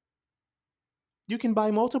them. You can buy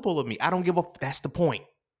multiple of me. I don't give a that's the point.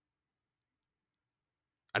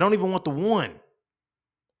 I don't even want the one.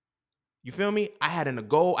 You feel me? I had a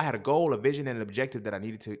goal, a vision, and an objective that I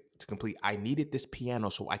needed to complete. I needed this piano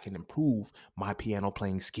so I can improve my piano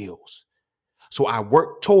playing skills. So I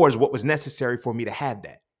worked towards what was necessary for me to have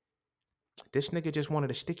that. This nigga just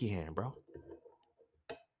wanted a sticky hand, bro.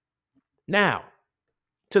 Now,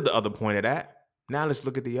 to the other point of that, now let's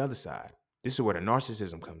look at the other side. This is where the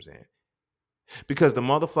narcissism comes in. Because the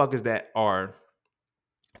motherfuckers that are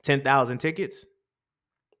 10,000 tickets,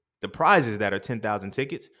 the prizes that are 10,000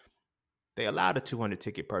 tickets, they allow the 200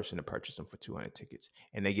 ticket person to purchase them for 200 tickets.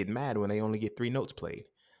 And they get mad when they only get 3 notes played.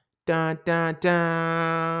 Dun, dun,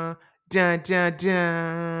 dun, dun, dun,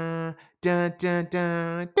 dun, dun, dun, dun,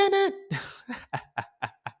 dun, dun.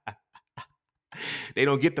 They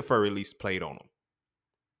don't get the fur release played on them.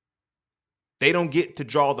 They don't get to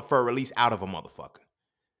draw the fur release out of a motherfucker.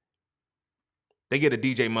 They get a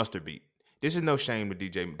DJ Mustard beat. This is no shame to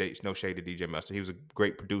no shade to DJ Mustard. He was a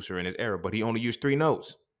great producer in his era, but he only used 3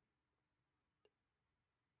 notes.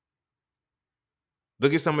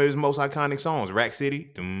 Look at some of his most iconic songs. Rack City.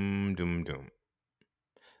 Doom, doom, doom.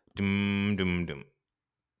 Doom, doom, doom.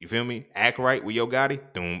 You feel me? Act Right with Yo Gotti.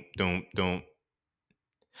 Doom, doom, doom.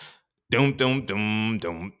 Doom, doom, doom,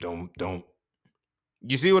 doom, doom, doom.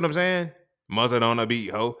 You see what I'm saying? Mustard on a beat,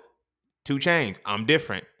 ho. 2 Chainz. I'm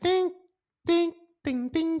different. Ding, ding, ding,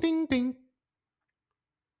 ding, ding, ding.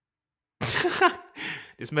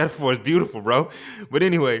 This metaphor is beautiful, bro. But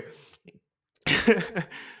anyway,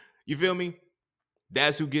 you feel me?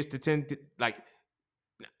 That's who gets the 10. Like,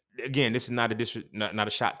 again, this is not a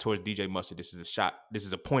shot towards DJ Mustard. This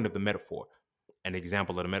is a point of the metaphor, an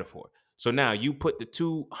example of the metaphor. So now you put the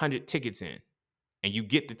 200 tickets in and you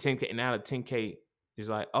get the 10K, and now the 10K is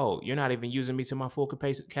like, oh, you're not even using me to my full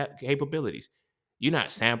capabilities. You're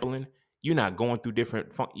not sampling. You're not going through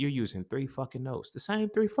different you're using 3 fucking notes. The same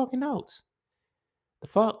 3 fucking notes. The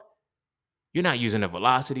fuck? You're not using the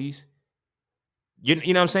velocities. You know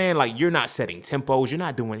what I'm saying? Like, you're not setting tempos. You're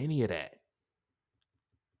not doing any of that.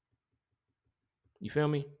 You feel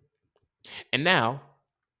me? And now,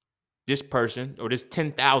 this person or this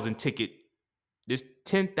 10,000 ticket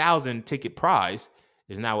prize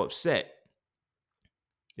is now upset.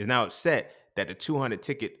 Is now upset that the 200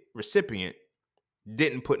 ticket recipient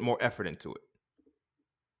didn't put more effort into it.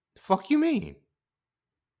 The fuck you mean?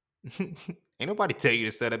 Ain't nobody tell you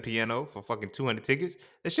to set a piano for fucking 200 tickets.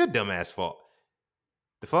 That's your dumbass fault.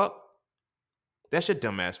 The fuck? That's your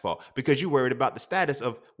dumbass fault because you worried about the status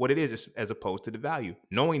of what it is as opposed to the value,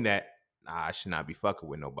 knowing that I should not be fucking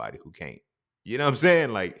with nobody who can't. You know what I'm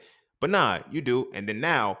saying? Like, but nah, you do. And then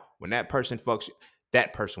now, when that person fucks you,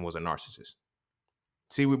 that person was a narcissist.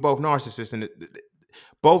 See, we both narcissists, and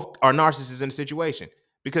both are narcissists in the situation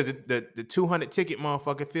because the 200 ticket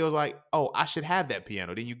motherfucker feels like, oh, I should have that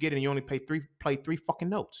piano. Then you get it and you only play three fucking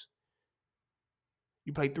notes.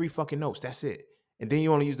 You play 3 fucking notes. That's it. And then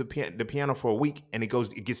you only use the piano for a week and it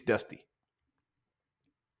gets dusty.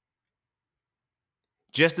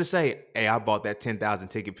 Just to say, hey, I bought that 10,000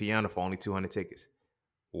 ticket piano for only 200 tickets.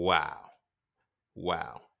 Wow.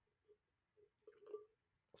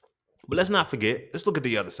 But let's not forget, let's look at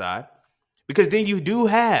the other side. Because then you do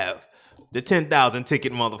have the 10,000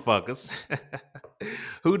 ticket motherfuckers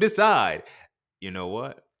who decide, you know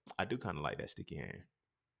what? I do kind of like that sticky hand.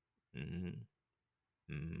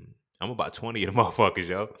 I'm about 20 of the motherfuckers,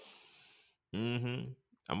 yo. I'm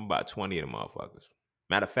about 20 of the motherfuckers.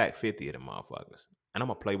 Matter of fact, 50 of the motherfuckers. And I'm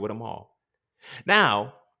going to play with them all.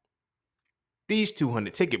 Now, these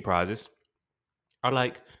 200 ticket prizes are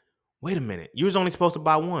like, wait a minute, you was only supposed to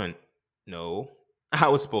buy one. No, I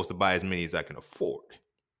was supposed to buy as many as I can afford.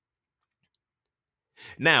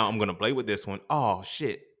 Now I'm gonna play with this one. Oh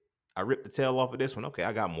shit, I ripped the tail off of this one. Okay,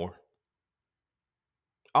 I got more.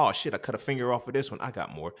 Oh shit, I cut a finger off of this one. I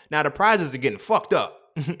got more. Now the prizes are getting fucked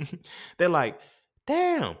up. They're like,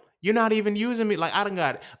 damn, you're not even using me. Like I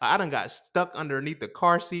done got stuck underneath the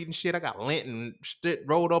car seat and shit. I got lint and shit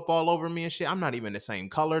rolled up all over me and shit. I'm not even the same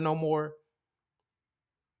color no more.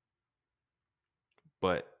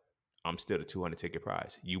 But I'm still the 200 ticket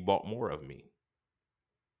prize. You bought more of me.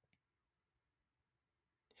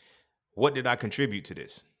 What did I contribute to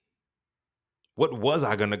this? What was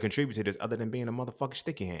I gonna contribute to this other than being a motherfucking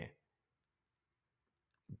sticky hand?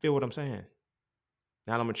 Feel what I'm saying?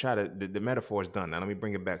 Now I'm gonna try to the metaphor is done. Now let me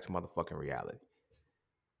bring it back to motherfucking reality.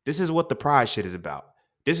 This is what the prize shit is about.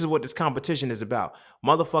 This is what this competition is about.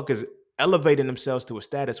 Motherfuckers elevating themselves to a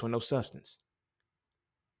status with no substance.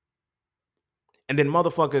 And then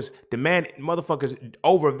motherfuckers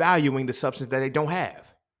overvaluing the substance that they don't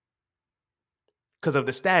have because of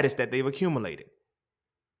the status that they've accumulated.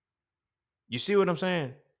 You see what I'm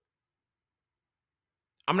saying?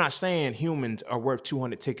 I'm not saying humans are worth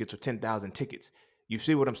 200 tickets or 10,000 tickets. You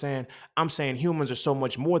see what I'm saying? I'm saying humans are so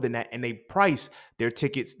much more than that, and they price their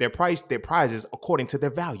tickets, their prizes according to their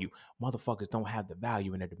value. Motherfuckers don't have the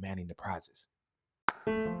value, and they're demanding the prizes.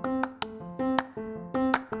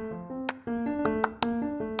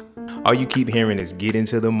 All you keep hearing is get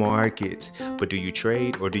into the markets, but do you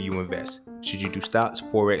trade or do you invest? Should you do stocks,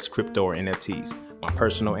 forex, crypto, or NFTs? My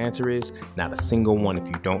personal answer is not a single one if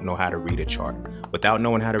you don't know how to read a chart. Without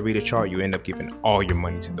knowing how to read a chart, you end up giving all your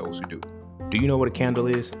money to those who do. Do you know what a candle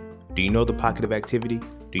is? Do you know the pocket of activity?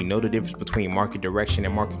 Do you know the difference between market direction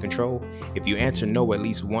and market control? If you answer no at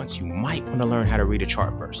least once, you might want to learn how to read a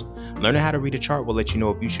chart first. Learning how to read a chart will let you know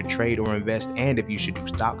if you should trade or invest and if you should do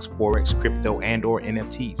stocks, forex, crypto, and or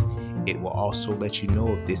NFTs. It will also let you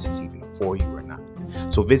know if this is even for you or not.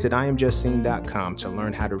 So visit IamJustSeen.com to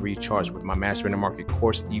learn how to read charts with my Mastering the Market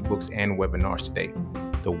course, ebooks, and webinars today.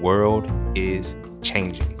 The world is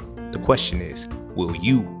changing. The question is, will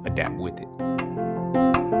you adapt with it?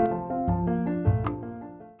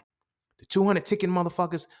 The 200 ticket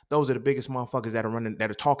motherfuckers, those are the biggest motherfuckers that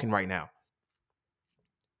are talking right now.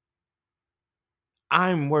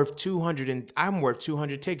 I'm worth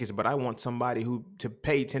 200 tickets, but I want somebody to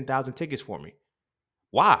pay 10,000 tickets for me.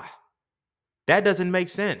 Why? That doesn't make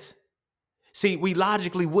sense. See, we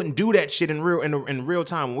logically wouldn't do that shit in real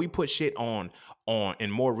time. When we put shit on in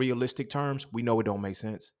more realistic terms, we know it don't make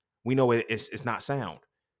sense. We know it's not sound.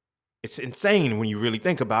 It's insane when you really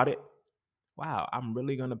think about it. Wow, I'm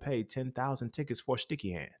really gonna pay 10,000 tickets for a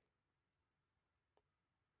sticky hand.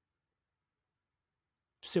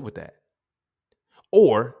 Sit with that.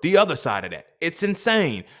 Or the other side of that. It's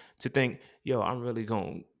insane to think, yo, I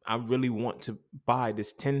really want to buy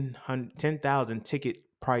this 10,000 ticket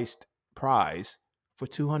priced prize for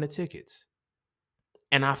 200 tickets.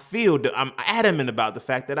 And I'm adamant about the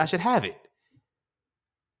fact that I should have it.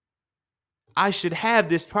 I should have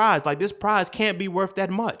this prize. Like, this prize can't be worth that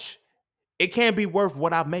much. It can't be worth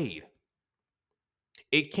what I've made.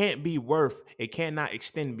 It cannot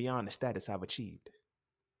extend beyond the status I've achieved.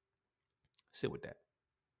 Sit with that.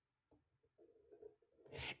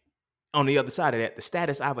 On the other side of that, the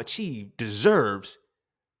status I've achieved deserves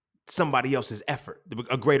somebody else's effort,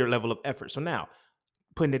 a greater level of effort. So now,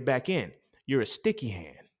 putting it back in, you're a sticky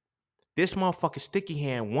hand. This motherfucking sticky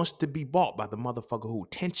hand wants to be bought by the motherfucker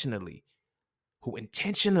who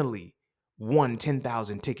intentionally won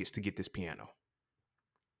 10,000 tickets to get this piano.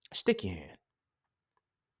 Sticky hand.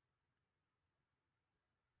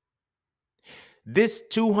 This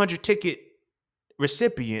 200 ticket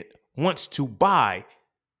recipient wants to buy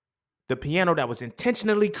the piano that was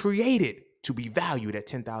intentionally created to be valued at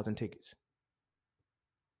 10,000 tickets.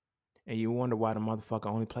 And you wonder why the motherfucker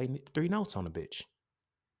only played 3 notes on the bitch.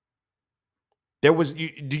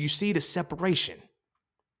 Do you see the separation?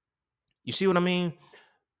 You see what I mean?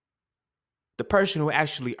 The person who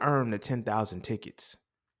actually earned the 10,000 tickets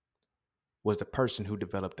was the person who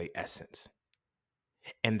developed their essence.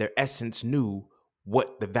 And their essence knew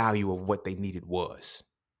what the value of what they needed was.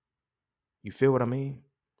 You feel what I mean?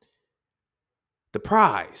 The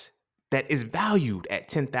prize that is valued at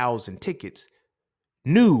 10,000 tickets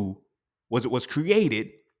was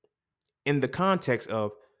created in the context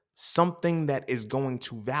of something that is going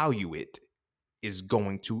to value it is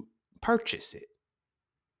going to purchase it.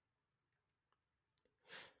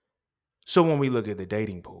 So when we look at the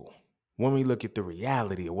dating pool, when we look at the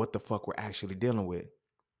reality of what the fuck we're actually dealing with,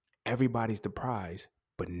 everybody's the prize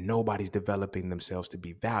but nobody's developing themselves to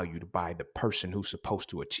be valued by the person who's supposed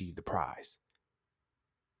to achieve the prize.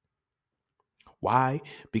 Why?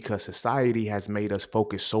 Because society has made us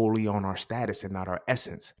focus solely on our status and not our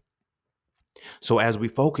essence. So as we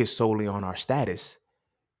focus solely on our status,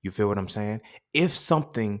 you feel what I'm saying? If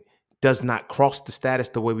something does not cross the status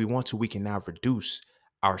the way we want to, we can now reduce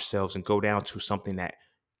ourselves and go down to something that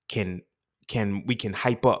can we can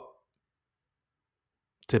hype up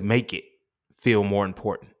to make it feel more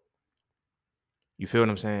important. You feel what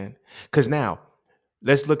I'm saying? Because now,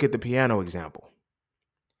 let's look at the piano example.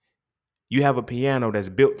 You have a piano that's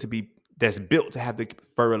built to have the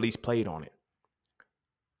fur release played on it.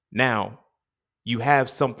 Now, you have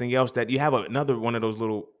something else that you have another one of those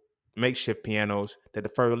little makeshift pianos that the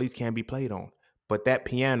fur release can be played on. But that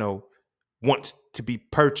piano wants to be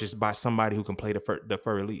purchased by somebody who can play the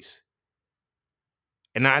fur release.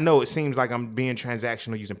 And I know it seems like I'm being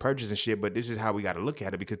transactional using purchase and shit, but this is how we got to look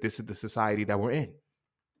at it because this is the society that we're in.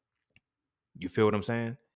 You feel what I'm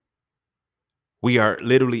saying? We are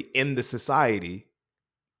literally in the society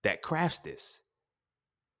that crafts this.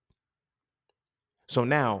 So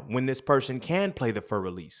now when this person can play the fur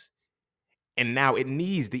release and now it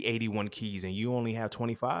needs the 81 keys and you only have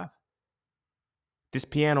 25, this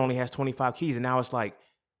piano only has 25 keys. And now it's like,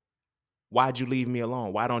 why'd you leave me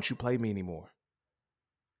alone? Why don't you play me anymore?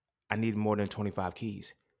 I need more than 25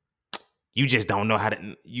 keys. You just don't know how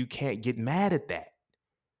to, you can't get mad at that.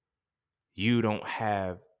 You don't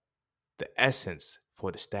have the essence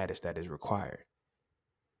for the status that is required.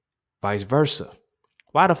 Vice versa.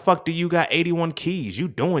 Why the fuck do you got 81 keys? You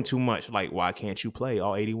doing too much. Like, why can't you play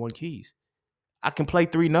all 81 keys? I can play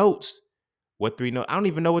 3 notes. What 3 notes? I don't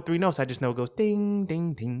even know what 3 notes. I just know it goes ding,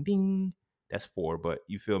 ding, ding, ding. That's 4, but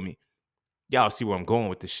you feel me? Y'all see where I'm going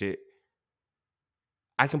with this shit.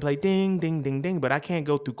 I can play ding, ding, ding, ding, but I can't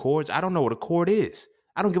go through chords. I don't know what a chord is.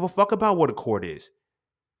 I don't give a fuck about what a chord is.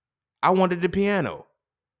 I wanted the piano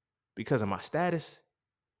because of my status.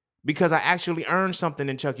 Because I actually earned something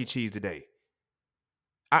in Chuck E. Cheese today.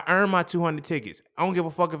 I earned my 200 tickets. I don't give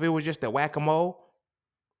a fuck if it was just a whack-a-mole.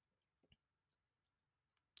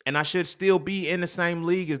 And I should still be in the same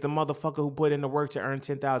league as the motherfucker who put in the work to earn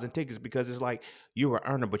 10,000 tickets because it's like, you're an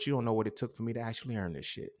earner, but you don't know what it took for me to actually earn this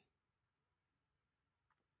shit.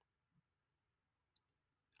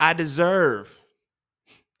 I deserve,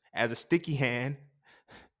 as a sticky hand,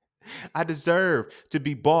 I deserve to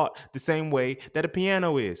be bought the same way that a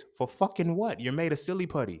piano is. For fucking what? You're made of silly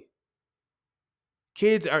putty.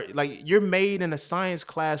 Kids are like, you're made in a science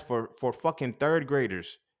class for fucking 3rd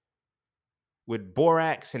graders with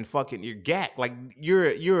borax and fucking your GAC. Like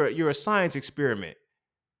you're a science experiment.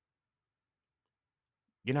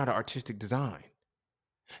 You're not an artistic design.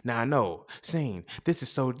 Now I know, saying this is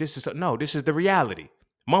so, no, this is the reality.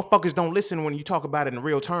 Motherfuckers don't listen when you talk about it in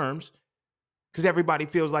real terms because everybody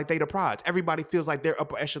feels like they the prize. Everybody feels like they're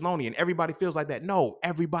upper echelonian. Everybody feels like that. No,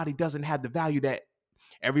 everybody doesn't have the value that,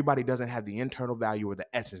 everybody doesn't have the internal value or the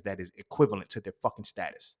essence that is equivalent to their fucking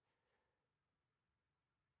status.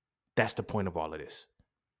 That's the point of all of this.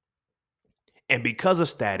 And because of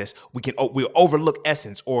status, we'll overlook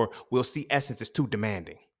essence, or we'll see essence as too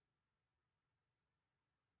demanding.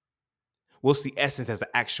 We'll see essence as an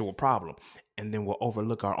actual problem, and then we'll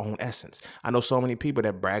overlook our own essence. I know so many people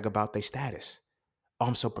that brag about their status. Oh,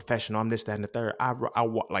 I'm so professional. I'm this, that, and the third. I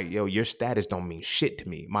like, yo, your status don't mean shit to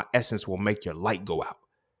me. My essence will make your light go out.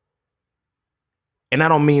 And I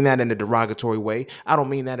don't mean that in a derogatory way. I don't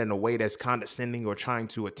mean that in a way that's condescending or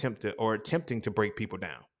attempting to break people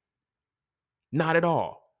down. Not at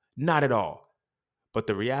all. Not at all. But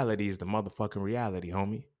the reality is the motherfucking reality,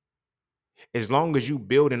 homie. As long as you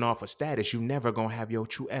building off a status, you never gonna have your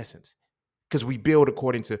true essence. Because we build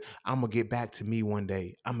according to, I'm gonna get back to me one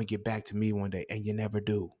day. I'm gonna get back to me one day. And you never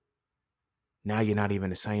do. Now you're not even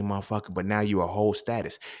the same motherfucker, but now you're a whole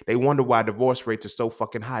status. They wonder why divorce rates are so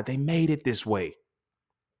fucking high. They made it this way.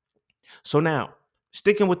 So now,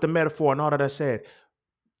 sticking with the metaphor and all that I said,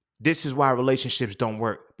 this is why relationships don't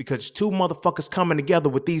work. Because it's 2 motherfuckers coming together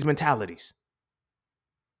with these mentalities.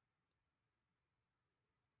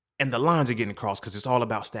 And the lines are getting crossed because it's all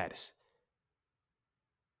about status.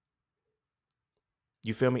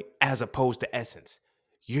 You feel me? As opposed to essence.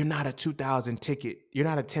 You're not a 2,000 ticket. You're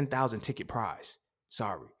not a 10,000 ticket prize.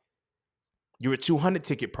 Sorry. You're a 200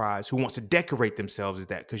 ticket prize who wants to decorate themselves as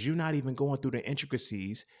that because you're not even going through the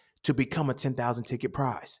intricacies to become a 10,000 ticket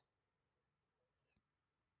prize.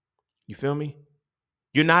 You feel me?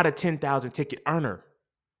 You're not a 10,000 ticket earner.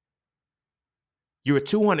 You're a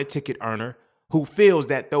 200 ticket earner who feels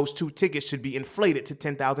that those 2 tickets should be inflated to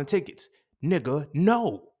 10,000 tickets. Nigga,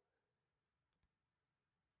 no.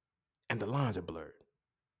 And the lines are blurred.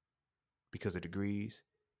 because of degrees,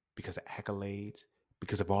 because of accolades,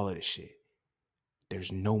 because of all of this shit.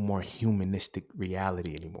 There's no more humanistic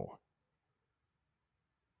reality anymore.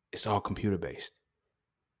 It's all computer based.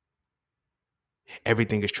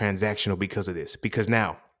 Everything is transactional because of this. Because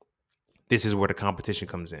now, this is where the competition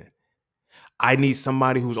comes in. I need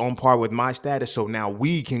somebody who's on par with my status, so now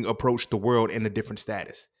we can approach the world in a different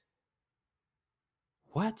status.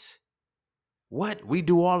 What? What? We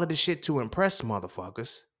do all of this shit to impress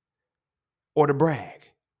motherfuckers or to brag.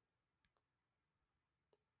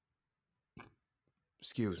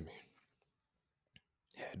 Excuse me.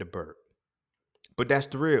 Had to burp. But that's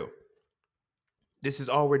the real. This is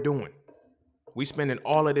all we're doing. We spending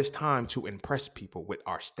all of this time to impress people with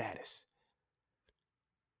our status.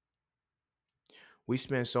 We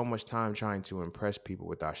spend so much time trying to impress people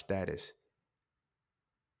with our status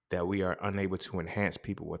that we are unable to enhance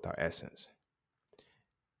people with our essence.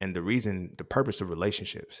 And the purpose of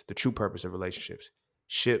relationships, the true purpose of relationships,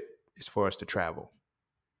 ship is for us to travel.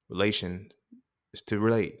 Relation is to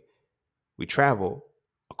relate. We travel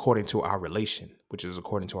according to our relation, which is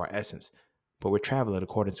according to our essence. But we're traveling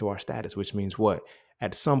according to our status, which means what?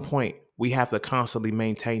 At some point, we have to constantly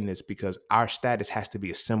maintain this because our status has to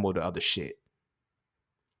be a symbol to other shit.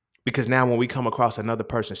 Because now when we come across another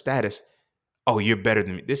person's status, oh, you're better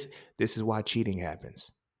than me. This is why cheating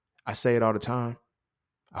happens. I say it all the time.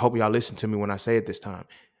 I hope y'all listen to me when I say it this time.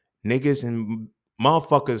 Niggas and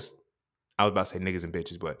motherfuckers, I was about to say niggas and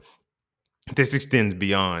bitches, but this extends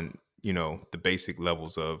beyond, the basic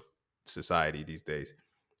levels of society these days.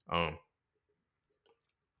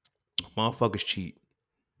 Motherfuckers cheat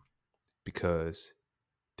because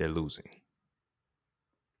they're losing.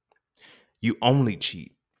 You only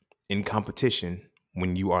cheat in competition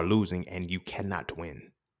when you are losing and you cannot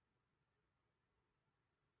win.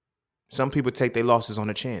 Some people take their losses on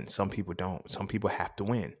the chin. Some people don't. Some people have to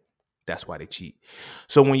win. That's why they cheat.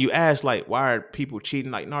 So when you ask, like, why are people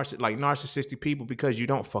cheating like narcissistic people? Because you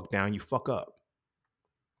don't fuck down, you fuck up.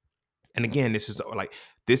 And again, this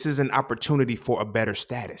is an opportunity for a better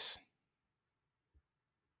status.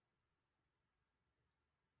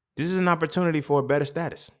 This is an opportunity for a better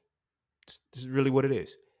status. This is really what it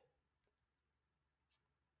is.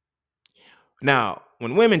 Now,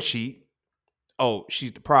 when women cheat, oh,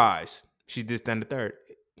 she's the prize. She's this, then the third.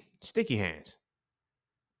 Sticky hands.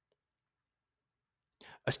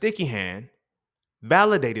 A sticky hand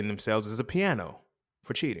validating themselves as a piano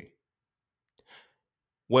for cheating.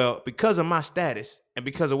 Well, because of my status and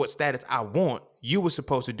because of what status I want, you were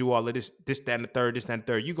supposed to do all of this, that, and the third, this, that, and the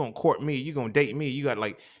third. You're going to court me. You're going to date me. You got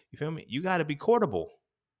you feel me? You got to be courtable.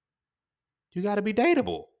 You got to be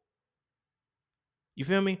dateable. You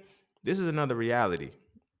feel me? This is another reality.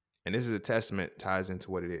 And this is a testament, ties into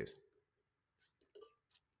what it is.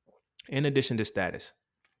 In addition to status,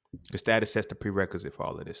 the status sets the prerequisite for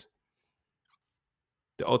all of this.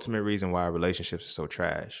 The ultimate reason why relationships are so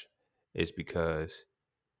trash is because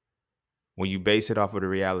when you base it off of the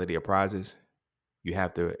reality of prizes, you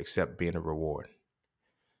have to accept being a reward.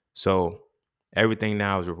 So everything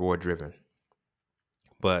now is reward driven.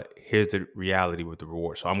 But here's the reality with the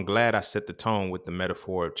reward. So I'm glad I set the tone with the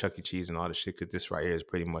metaphor of Chuck E. Cheese and all this shit, because this right here is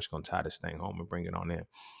pretty much going to tie this thing home and bring it on in.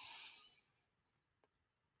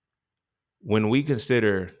 When we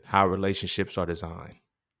consider how relationships are designed,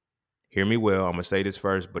 hear me well, I'm going to say this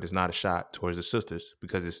first, but it's not a shot towards the sisters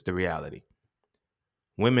because it's the reality.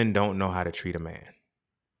 Women don't know how to treat a man.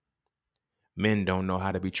 Men don't know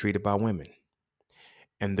how to be treated by women.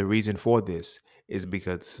 And the reason for this is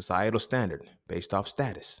because the societal standard based off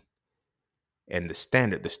status and the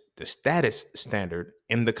status standard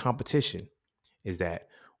in the competition is that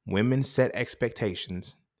women set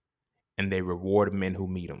expectations and they reward men who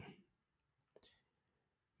meet them.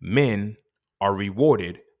 Men are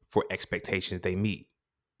rewarded for expectations they meet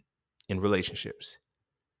in relationships.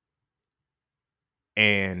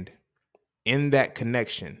 And in that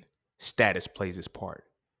connection, status plays its part.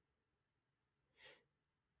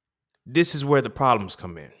 This is where the problems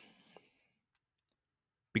come in.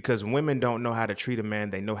 Because women don't know how to treat a man,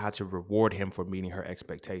 they know how to reward him for meeting her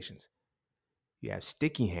expectations. You have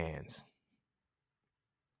sticky hands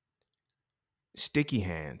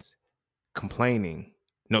complaining.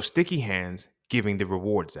 No, sticky hands giving the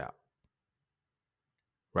rewards out.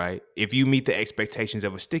 Right? If you meet the expectations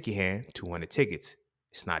of a sticky hand, 200 tickets.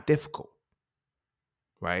 It's not difficult.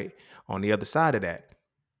 Right? On the other side of that,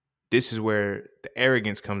 this is where the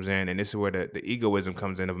arrogance comes in, and this is where the egoism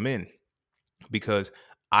comes in of men. Because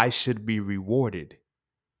I should be rewarded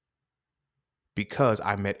because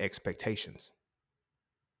I met expectations.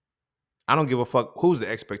 I don't give a fuck whose the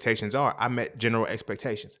expectations are. I met general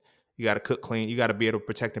expectations. You got to cook clean. You got to be able to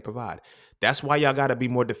protect and provide. That's why y'all got to be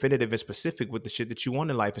more definitive and specific with the shit that you want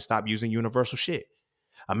in life and stop using universal shit.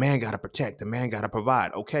 A man got to protect. A man got to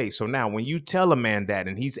provide. Okay, so now when you tell a man that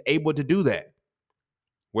and he's able to do that,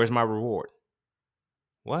 where's my reward?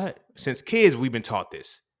 What? Since kids, we've been taught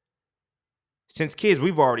this. Since kids,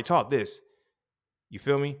 we've already taught this. You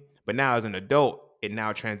feel me? But now as an adult, it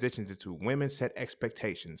now transitions into women set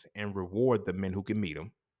expectations and reward the men who can meet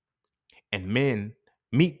them. And men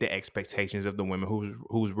meet the expectations of the women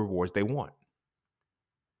whose rewards they want.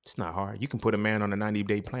 It's not hard. You can put a man on a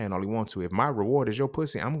 90-day plan all he wants to. If my reward is your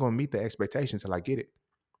pussy, I'm going to meet the expectations till I get it.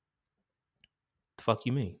 The fuck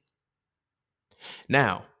you mean?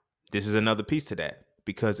 Now, this is another piece to that.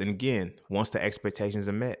 Because, and again, once the expectations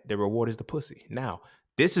are met, the reward is the pussy. Now,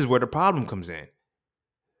 this is where the problem comes in.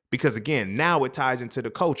 Because, again, now it ties into the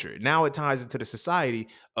culture. Now it ties into the society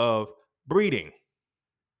of breeding.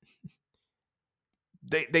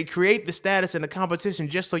 They create the status and the competition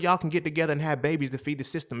just so y'all can get together and have babies to feed the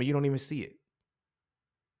system, and you don't even see it.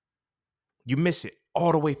 You miss it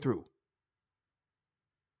all the way through.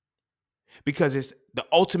 Because it's the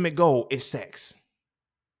ultimate goal is sex.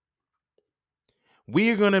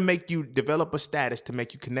 We are going to make you develop a status to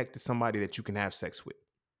make you connect to somebody that you can have sex with.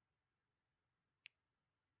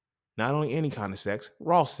 Not only any kind of sex,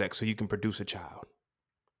 raw sex, so you can produce a child.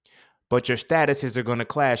 But your statuses are going to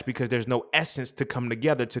clash because there's no essence to come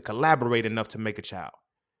together to collaborate enough to make a child.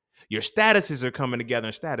 Your statuses are coming together,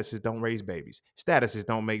 and statuses don't raise babies. Statuses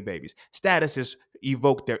don't make babies. Statuses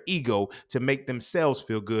evoke their ego to make themselves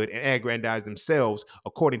feel good and aggrandize themselves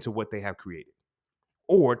according to what they have created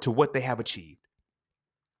or to what they have achieved.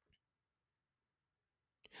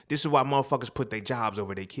 This is why motherfuckers put their jobs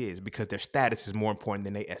over their kids, because their status is more important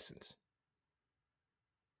than their essence.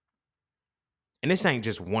 And this ain't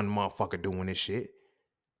just one motherfucker doing this shit.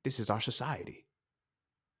 This is our society.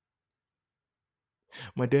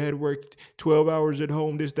 My dad worked 12 hours at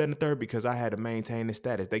home, this, that, and the third, because I had to maintain the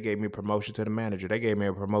status. They gave me a promotion to the manager. They gave me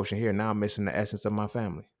a promotion here. Now I'm missing the essence of my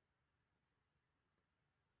family.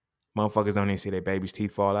 Motherfuckers don't even see their baby's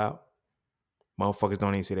teeth fall out. Motherfuckers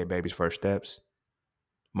don't even see their baby's first steps.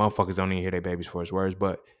 Motherfuckers don't even hear their baby's first words,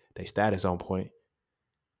 but they status on point.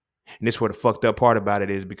 And this is where the fucked up part about it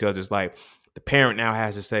is, because it's like the parent now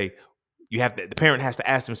has to say, the parent has to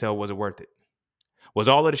ask themselves, was it worth it? Was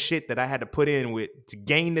all of the shit that I had to put in with to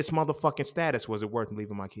gain this motherfucking status, was it worth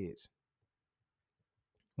leaving my kids?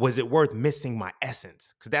 Was it worth missing my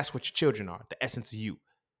essence? Because that's what your children are, the essence of you.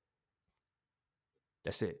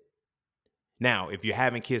 That's it. Now, if you're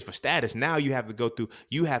having kids for status, now you have to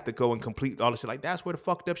go and complete all this shit. Like, that's where the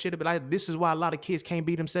fucked up shit is. But like, this is why a lot of kids can't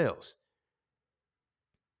be themselves.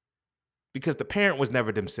 Because the parent was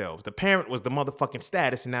never themselves. The parent was the motherfucking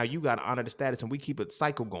status, and now you got to honor the status, and we keep a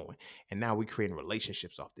cycle going. And now we creating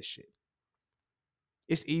relationships off this shit.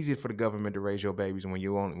 It's easier for the government to raise your babies when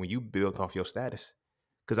you build off your status.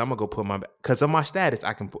 Because because of my status,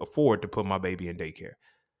 I can afford to put my baby in daycare.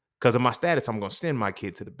 Because of my status, I'm going to send my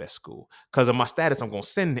kid to the best school. Because of my status, I'm going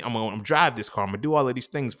to drive this car. I'm going to do all of these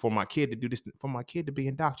things for my kid to do this, for my kid to be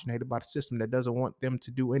indoctrinated by the system that doesn't want them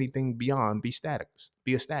to do anything beyond be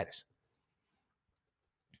a status.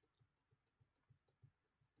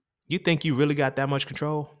 You think you really got that much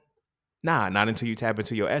control? Nah, not until you tap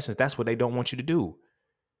into your essence. That's what they don't want you to do.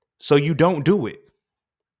 So you don't do it.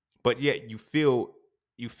 But yet you feel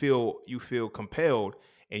compelled,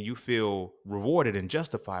 and you feel rewarded and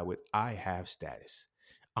justified with, I have status.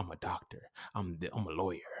 I'm a doctor. I'm a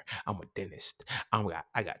lawyer. I'm a dentist. I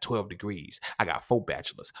got 12 degrees. I got 4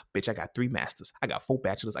 bachelors. Bitch, I got 3 masters. I got 4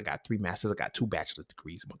 bachelors. I got 3 masters. I got 2 bachelor's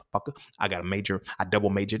degrees, motherfucker. I got a major. I double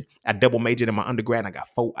majored in my undergrad. And I got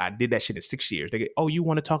 4. I did that shit in 6 years. They go, oh, you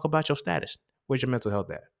want to talk about your status? Where's your mental health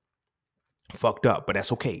at? Fucked up, but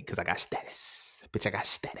that's okay, because I got status. Bitch, I got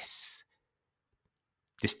status.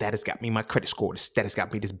 This status got me my credit score. This status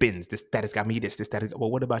got me this Benz. This status got me this status.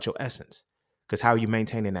 Well, what about your essence? Because how are you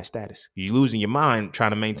maintaining that status? You're losing your mind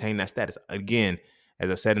trying to maintain that status. Again,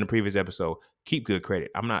 as I said in the previous episode, keep good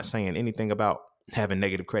credit. I'm not saying anything about having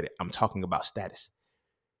negative credit. I'm talking about status.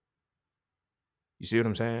 You see what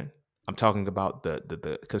I'm saying? I'm talking about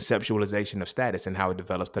the conceptualization of status and how it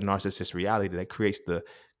develops the narcissist reality that creates the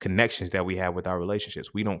connections that we have with our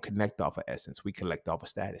relationships. We don't connect off of essence. We connect off of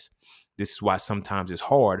status. This is why sometimes it's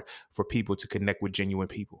hard for people to connect with genuine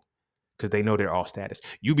people, because they know they're all status.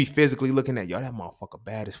 You be physically looking at, yo, that motherfucker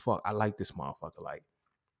bad as fuck. I like this motherfucker. Like,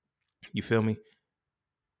 you feel me?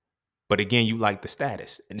 But again, you like the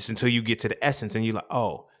status. And it's until you get to the essence and you're like,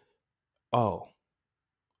 I'll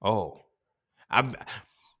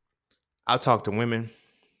talk to women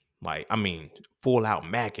Like, I mean, full out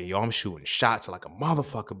macking, yo. I'm shooting shots like a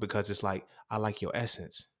motherfucker because it's like, I like your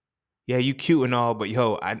essence. Yeah, you cute and all, but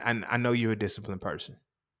yo, I know you're a disciplined person.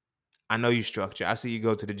 I know you structure. I see you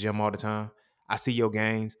go to the gym all the time. I see your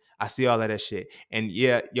gains. I see all of that shit. And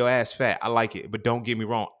yeah, your ass fat. I like it, but don't get me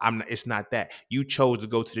wrong. It's not that. You chose to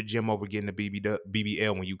go to the gym over getting the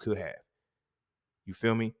BBL when you could have. You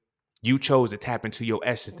feel me? You chose to tap into your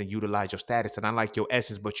essence and utilize your status. And I like your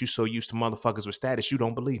essence, but you so used to motherfuckers with status, you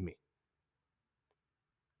don't believe me.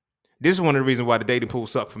 This is one of the reasons why the dating pool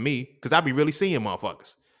sucked for me, because I be really seeing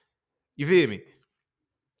motherfuckers. You feel me?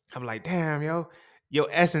 I'm like, damn, yo, your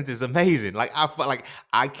essence is amazing. Like, I feel like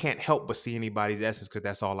I can't help but see anybody's essence because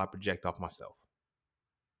that's all I project off myself.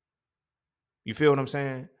 You feel what I'm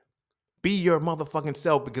saying? Be your motherfucking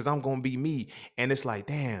self because I'm gonna be me. And it's like,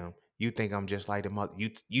 damn, you think I'm just like the mother?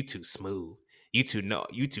 You too smooth. You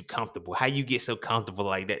too comfortable. How you get so comfortable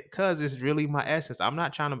like that? Cause it's really my essence. I'm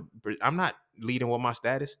not leading with my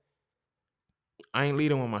status. I ain't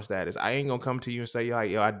leading with my status. I ain't gonna come to you and say,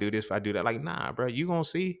 like, yo, I do this, I do that. Like, nah, bro, you gonna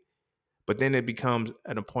see. But then it becomes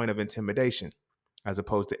a point of intimidation as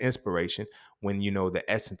opposed to inspiration when you know the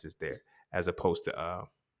essence is there, as opposed to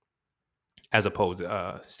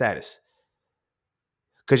status.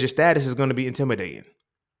 Because your status is going to be intimidating.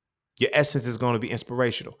 Your essence is going to be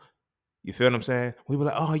inspirational. You feel what I'm saying? We were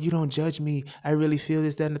like, oh, you don't judge me. I really feel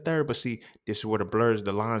this, that, and the third. But see, this is where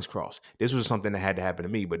the lines cross. This was something that had to happen to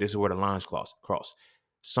me, but this is where the lines cross.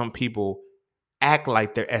 Some people act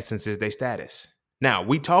like their essence is their status. Now,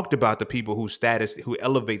 we talked about the people who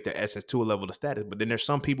elevate their essence to a level of status, but then there's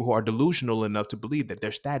some people who are delusional enough to believe that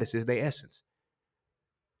their status is their essence.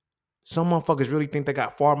 Some motherfuckers really think they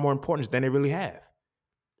got far more importance than they really have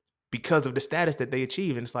because of the status that they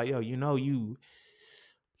achieve. And it's like, yo, you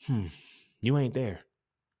ain't there.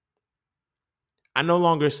 I no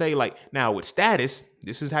longer say like, now with status,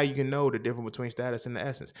 this is how you can know the difference between status and the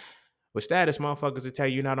essence. With status, motherfuckers will tell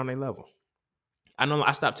you you're not on their level.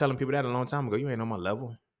 I stopped telling people that a long time ago. You ain't on my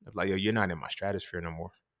level. I'm like, yo, you're not in my stratosphere no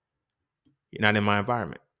more. You're not in my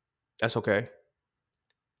environment. That's okay.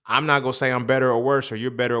 I'm not going to say I'm better or worse or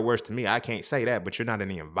you're better or worse to me. I can't say that, but you're not in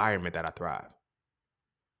the environment that I thrive.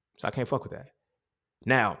 So I can't fuck with that.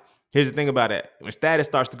 Now, here's the thing about it. When status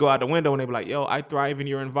starts to go out the window and they be like, yo, I thrive in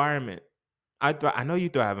your environment. I know you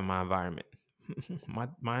thrive in my environment.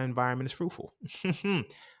 my environment is fruitful. I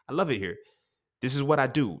love it here. This is what I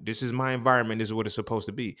do. This is my environment. This is what it's supposed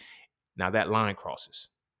to be. Now that line crosses.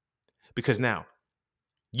 Because now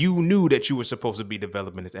you knew that you were supposed to be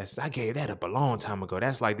developing this essence. I gave that up a long time ago.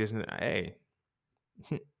 That's like this. Hey,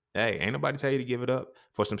 ain't nobody tell you to give it up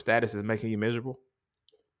for some status that's making you miserable.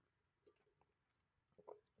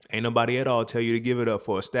 Ain't nobody at all tell you to give it up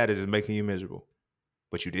for a status that's making you miserable.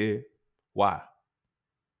 But you did. Why?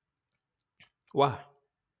 Why?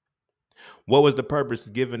 What was the purpose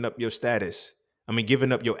of giving up your status? I mean,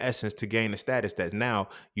 giving up your essence to gain a status that now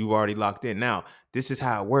you've already locked in. Now, this is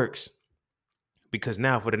how it works. Because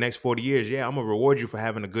now for the next 40 years, yeah, I'm going to reward you for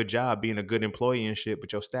having a good job, being a good employee and shit,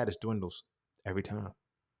 but your status dwindles every time.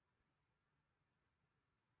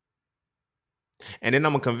 And then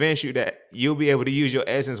I'm going to convince you that you'll be able to use your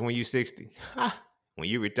essence when you're 60. When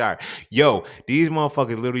you retire. Yo, these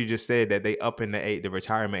motherfuckers literally just said that they up in the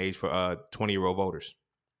retirement age for 20-year-old voters.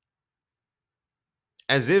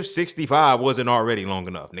 As if 65 wasn't already long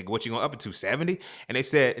enough. Nigga, what you gonna up it to 70? And they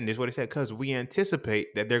said, and this is what they said, because we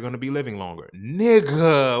anticipate that they're gonna be living longer.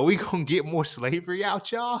 Nigga, we gonna get more slavery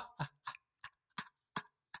out, y'all.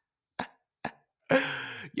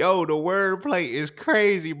 Yo, the wordplay is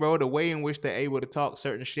crazy, bro. The way in which they're able to talk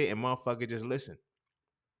certain shit and motherfucker just listen.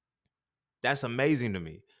 That's amazing to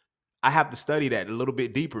me. I have to study that a little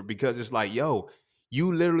bit deeper because it's like, yo,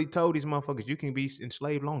 you literally told these motherfuckers you can be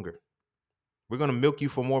enslaved longer. We're going to milk you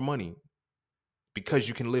for more money because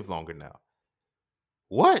you can live longer now.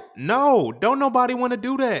 What? No, don't nobody want to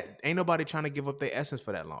do that. Ain't nobody trying to give up their essence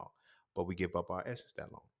for that long, but we give up our essence that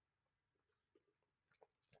long.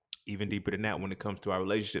 Even deeper than that when it comes to our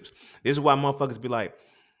relationships. This is why motherfuckers be like,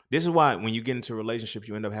 this is why when you get into relationships,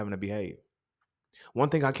 you end up having to behave. One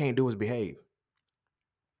thing I can't do is behave.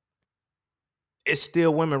 It's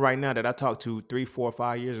still women right now that I talked to 3, 4,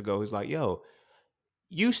 5 years ago who's like, yo,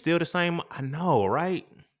 you still the same. I know, right?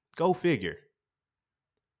 Go figure.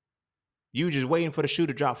 You just waiting for the shoe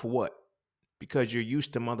to drop for what? Because you're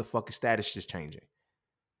used to motherfucking status just changing.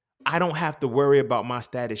 I don't have to worry about my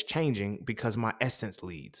status changing because my essence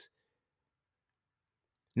leads.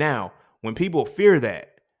 Now, when people fear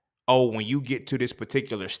that, oh, when you get to this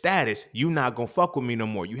particular status, you not gonna fuck with me no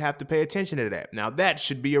more. You have to pay attention to that. Now, that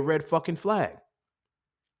should be a red fucking flag.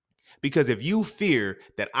 Because if you fear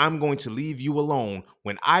that I'm going to leave you alone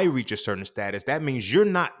when I reach a certain status, that means you're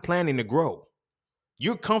not planning to grow.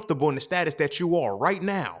 You're comfortable in the status that you are right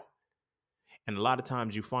now. And a lot of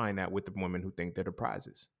times you find that with the women who think they're the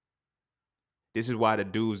prizes. This is why the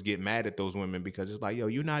dudes get mad at those women, because it's like, yo,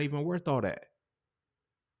 you're not even worth all that.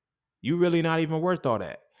 You really not even worth all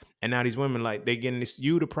that. And now these women, like, they getting this,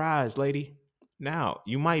 you the prize, lady. Now,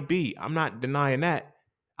 you might be. I'm not denying that.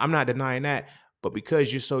 But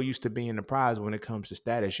because you're so used to being the prize when it comes to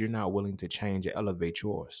status, you're not willing to change or elevate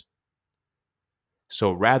yours.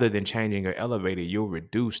 So rather than changing or elevating, you'll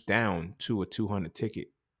reduce down to a 200 ticket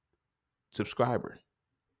subscriber.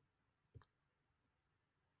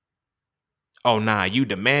 Oh, nah, you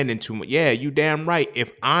demanding too much. Yeah, you damn right.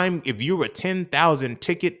 If you're a 10,000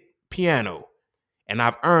 ticket piano and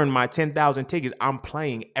I've earned my 10,000 tickets, I'm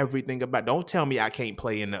playing everything about. Don't tell me I can't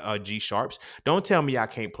play in the G sharps. Don't tell me I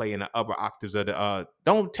can't play in the upper octaves of the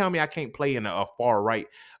don't tell me I can't play in the far right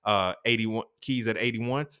 81 keys at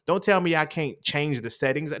 81. Don't tell me I can't change the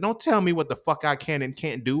settings. Don't tell me what the fuck I can and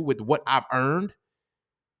can't do with what I've earned.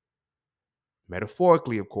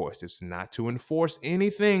 Metaphorically, of course, it's not to enforce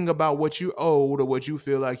anything about what you owed or what you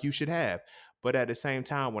feel like you should have. But at the same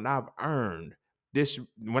time, when I've earned this,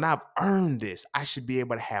 I should be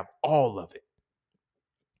able to have all of it.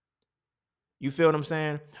 You feel what I'm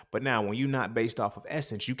saying? But now, when you're not based off of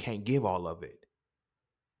essence, you can't give all of it.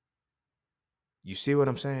 You see what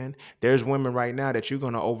I'm saying? There's women right now that you're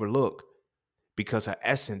going to overlook because her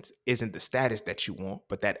essence isn't the status that you want,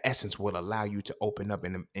 but that essence will allow you to open up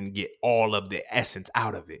and get all of the essence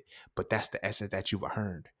out of it. But that's the essence that you've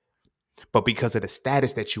earned. But because of the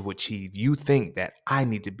status that you achieve, you think that I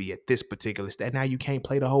need to be at this particular state. Now you can't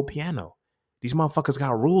play the whole piano. These motherfuckers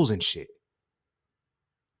got rules and shit.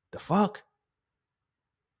 The fuck?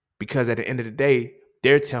 Because at the end of the day,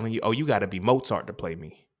 they're telling you, oh, you got to be Mozart to play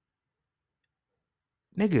me.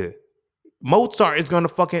 Nigga, Mozart is going to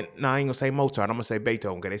fucking... Nah, I ain't going to say Mozart. I'm going to say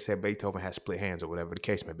Beethoven, because they said Beethoven has split hands or whatever the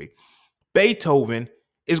case may be. Beethoven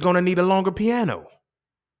is going to need a longer piano.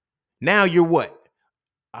 Now you're what?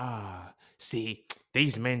 See,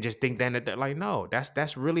 these men just think that they're like, no,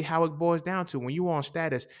 that's really how it boils down to. When you on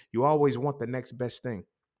status, you always want the next best thing.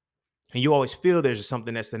 And you always feel there's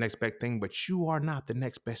something that's the next best thing, but you are not the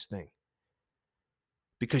next best thing.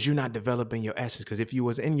 Because you're not developing your essence. Because if you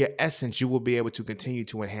was in your essence, you will be able to continue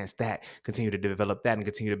to enhance that, continue to develop that, and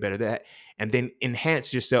continue to better that, and then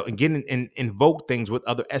enhance yourself and get and invoke things with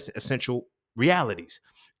other essential realities,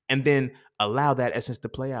 and then allow that essence to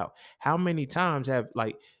play out. How many times have,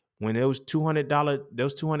 like, when those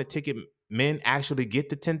 $200 ticket men actually get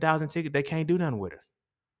the 10,000 ticket, they can't do nothing with her,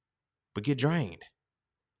 but get drained.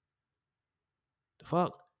 The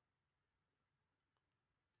fuck.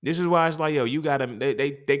 This is why it's like, yo, you gotta,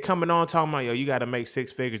 they coming on talking about, yo, you gotta make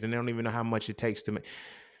six figures, and they don't even know how much it takes to make.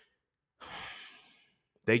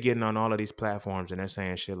 They getting on all of these platforms and they're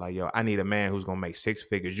saying shit like, yo, I need a man who's gonna make six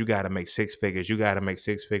figures. You gotta make six figures. You gotta make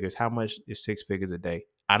six figures. How much is 6 figures a day?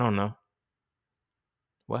 I don't know.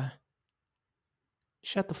 What?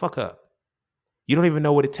 Shut the fuck up. You don't even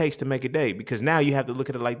know what it takes to make a day, because now you have to look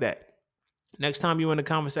at it like that. Next time you in a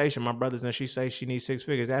conversation, my brothers, and she says she needs 6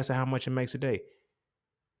 figures, ask her how much it makes a day.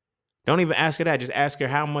 Don't even ask her that. Just ask her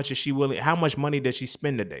how much is she willing, how much money does she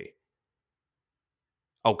spend a day?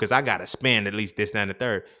 Oh, because I gotta spend at least this, that, and the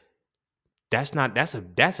third. That's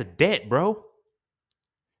a debt, bro.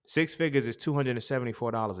 6 figures is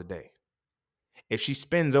 $274 a day. If she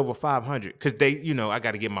spends over 500, because I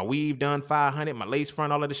got to get my weave done, 500, my lace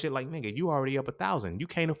front, all of the shit. Like, nigga, you already up 1,000. You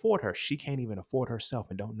can't afford her. She can't even afford herself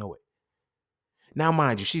and don't know it. Now,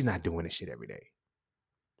 mind you, she's not doing this shit every day.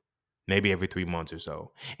 Maybe every 3 months or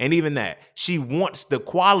so. And even that, she wants the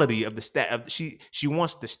quality of the she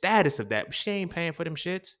wants the status of that, but she ain't paying for them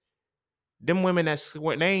shits. Them women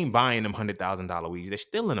they ain't buying them $100,000 weaves. They're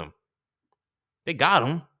stealing them. They got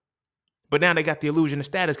them. But now they got the illusion of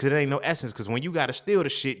status because it ain't no essence. Because when you got to steal the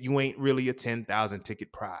shit, you ain't really a 10,000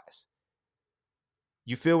 ticket prize.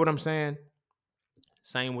 You feel what I'm saying?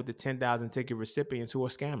 Same with the 10,000 ticket recipients who are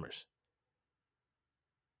scammers.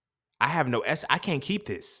 I have no essence. I can't keep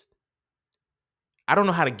this. I don't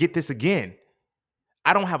know how to get this again.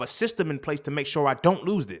 I don't have a system in place to make sure I don't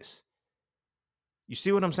lose this. You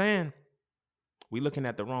see what I'm saying? We looking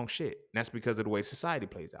at the wrong shit. And that's because of the way society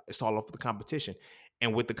plays out. It's all off the competition.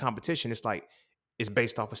 And with the competition, it's like, it's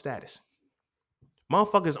based off of status.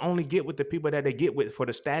 Motherfuckers only get with the people that they get with for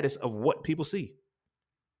the status of what people see.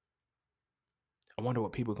 I wonder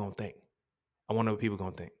what people gonna think. I wonder what people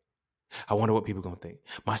gonna think. I wonder what people gonna think.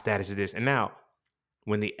 My status is this. And now,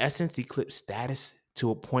 when the essence eclipses status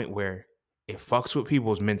to a point where it fucks with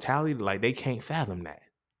people's mentality, like they can't fathom that.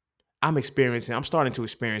 I'm starting to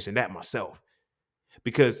experience that myself.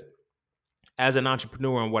 Because as an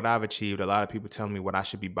entrepreneur and what I've achieved, a lot of people telling me what I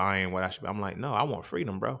should be buying, I'm like, no, I want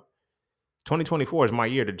freedom, bro. 2024 is my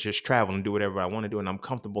year to just travel and do whatever I want to do. And I'm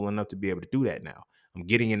comfortable enough to be able to do that now. I'm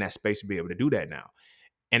getting in that space to be able to do that now.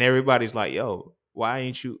 And everybody's like, yo, why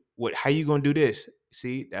ain't you, how you going to do this?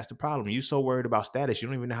 See, that's the problem. You so worried about status. You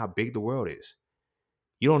don't even know how big the world is.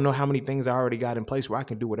 You don't know how many things I already got in place where I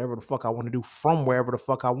can do whatever the fuck I want to do from wherever the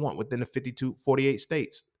fuck I want within the 48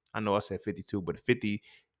 states. I know I said 52, but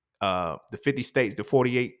the 50 states, the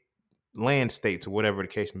 48 land states, or whatever the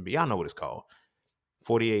case may be. Y'all know what it's called.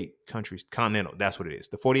 48 countries, continental. That's what it is.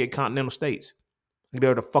 The 48 continental states.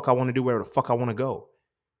 Whatever the fuck I want to do, wherever the fuck I want to go.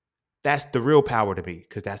 That's the real power to me,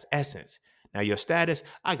 because that's essence. Now, your status,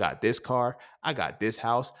 I got this car, I got this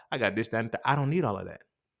house, I got this, that, and that. I don't need all of that.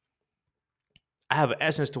 I have an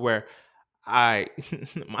essence to where my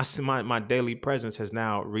daily presence has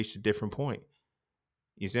now reached a different point.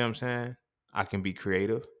 You see what I'm saying? I can be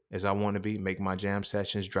creative as I want to be, make my jam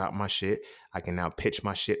sessions, drop my shit. I can now pitch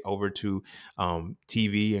my shit over to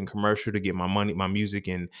TV and commercial to get my music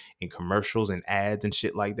in commercials and ads and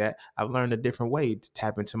shit like that. I've learned a different way to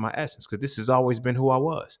tap into my essence, because this has always been who I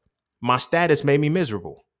was. My status made me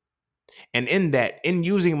miserable. And in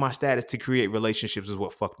using my status to create relationships is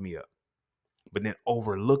what fucked me up. But then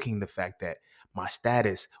overlooking the fact that my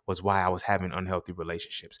status was why I was having unhealthy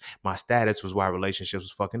relationships. My status was why relationships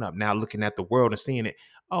was fucking up. Now looking at the world and seeing it,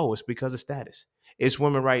 oh, it's because of status. It's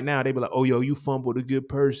women right now, they be like, oh, yo, you fumbled a good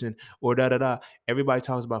person, or da-da-da. Everybody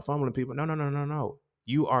talks about fumbling people. No.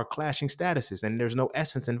 You are clashing statuses, and there's no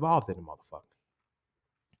essence involved in the motherfucker.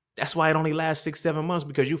 That's why it only lasts 6-7 months,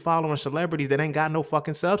 because you following celebrities that ain't got no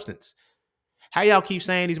fucking substance. How y'all keep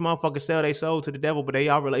saying these motherfuckers sell their soul to the devil, but they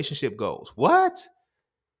y'all relationship goals? What?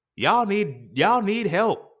 Y'all need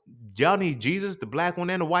help. Y'all need Jesus, the black one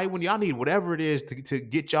and the white one. Y'all need whatever it is to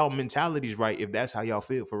get y'all mentalities right, if that's how y'all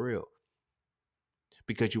feel for real.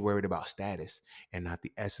 Because you're worried about status and not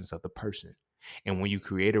the essence of the person. And when you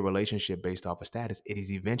create a relationship based off of status, it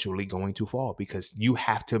is eventually going to fall, because you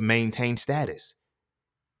have to maintain status.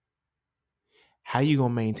 How you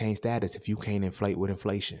gonna maintain status if you can't inflate with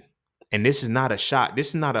inflation? And this is not a shot. This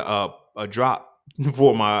is not a drop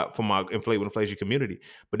for my inflate with inflation community,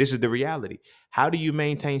 but this is the reality. How do you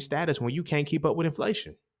maintain status when you can't keep up with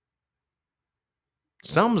inflation?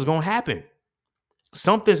 Something's gonna happen.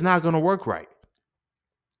 Something's not gonna work right.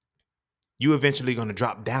 You eventually gonna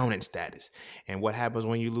drop down in status. And what happens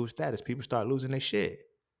when you lose status? People start losing their shit.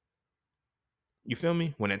 You feel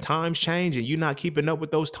me? When the times change and you're not keeping up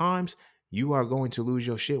with those times, you are going to lose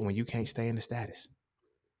your shit when you can't stay in the status.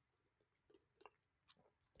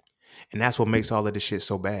 And that's what makes all of this shit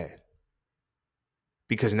so bad.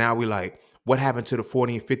 Because now we like, what happened to the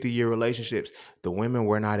 40 and 50-year relationships? The women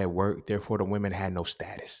were not at work, therefore the women had no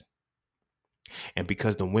status. And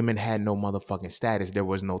because the women had no motherfucking status, there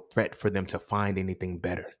was no threat for them to find anything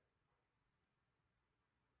better.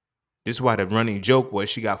 This is why the running joke was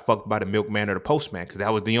she got fucked by the milkman or the postman, because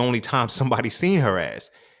that was the only time somebody seen her ass.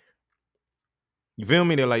 You feel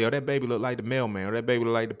me? They're like, yo, that baby look like the mailman, or that baby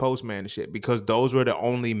look like the postman and shit, because those were the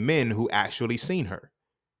only men who actually seen her.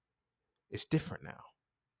 It's different now.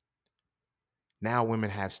 Now women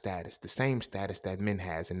have status, the same status that men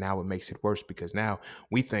has, and now it makes it worse, because now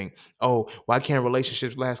we think, oh, why can't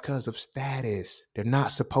relationships last? Because of status. They're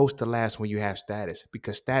not supposed to last when you have status,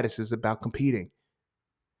 because status is about competing.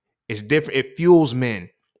 It's different. It fuels men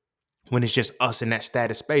when it's just us in that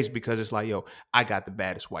status space, because it's like, yo, I got the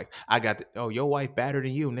baddest wife. Your wife badder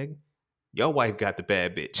than you, nigga. Your wife got the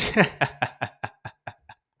bad bitch.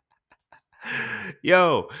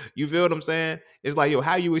 Yo, you feel what I'm saying? It's like, yo,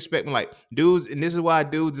 how you expecting, like, dudes, and this is why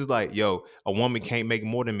dudes is like, yo, a woman can't make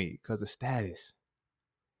more than me because of status.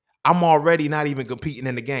 I'm already not even competing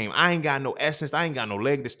in the game. I ain't got no essence. I ain't got no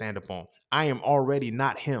leg to stand up on. I am already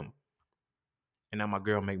not him. And now my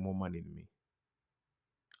girl make more money than me.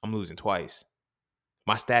 I'm losing twice.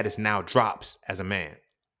 My status now drops as a man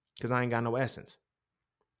because I ain't got no essence.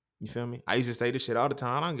 You feel me? I used to say this shit all the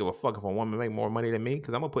time. I don't give a fuck if a woman make more money than me,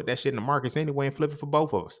 because I'm going to put that shit in the markets anyway and flip it for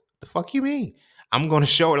both of us. The fuck you mean? I'm going to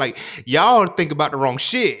show her, like, y'all think about the wrong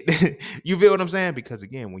shit. You feel what I'm saying? Because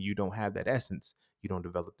again, when you don't have that essence, you don't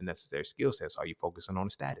develop the necessary skill sets. Are you focusing on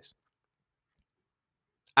the status?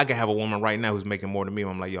 I can have a woman right now who's making more than me.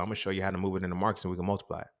 I'm like, yo, I'm going to show you how to move it in the markets and we can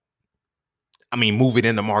multiply it. I mean, move it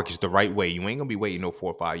in the markets the right way. You ain't going to be waiting no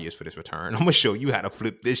 4 or 5 years for this return. I'm going to show you how to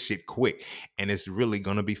flip this shit quick. And it's really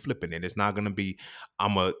going to be flipping it. It's not going to be,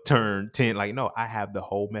 I'm going to turn 10. Like, no, I have the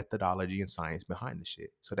whole methodology and science behind the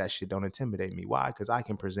shit. So that shit don't intimidate me. Why? Because I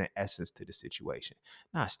can present essence to the situation,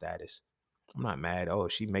 not status. I'm not mad. Oh,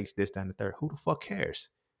 she makes this, that, and the third. Who the fuck cares?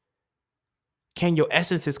 Can your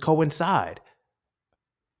essences coincide?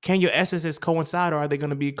 Can your essences coincide, or are they going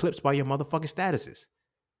to be eclipsed by your motherfucking statuses?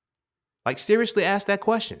 Like, seriously, ask that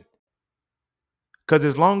question. Because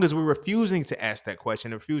as long as we're refusing to ask that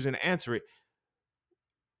question, refusing to answer it,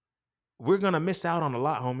 we're going to miss out on a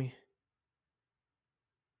lot, homie.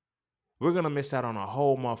 We're going to miss out on a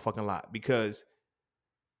whole motherfucking lot, because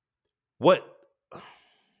what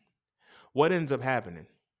ends up happening,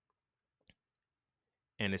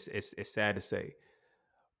 and it's sad to say,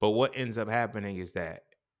 but what ends up happening is that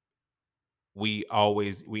we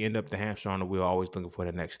end up the hamster on the wheel, always looking for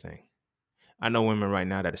the next thing. I know women right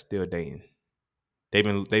now that are still dating. They've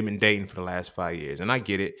been dating for the last 5 years, and I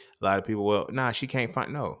get it. A lot of people, well, nah, she can't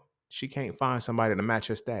find somebody to match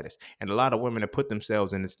her status. And a lot of women have put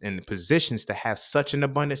themselves in positions to have such an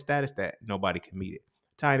abundant status that nobody can meet it.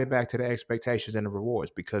 Tying it back to the expectations and the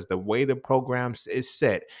rewards, because the way the program is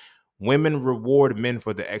set, women reward men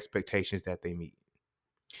for the expectations that they meet.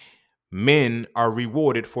 Men are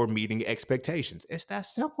rewarded for meeting expectations. It's that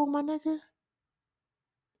simple, my nigga.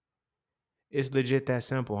 It's legit that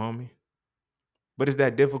simple, homie. But it's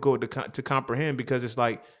that difficult to comprehend, because it's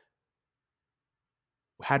like,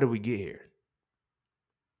 how do we get here?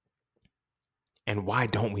 And why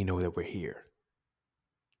don't we know that we're here?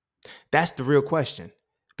 That's the real question.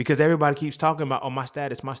 Because everybody keeps talking about, oh, my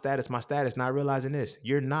status, not realizing this.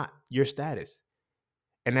 You're not your status.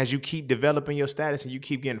 And as you keep developing your status and you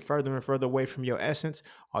keep getting further and further away from your essence,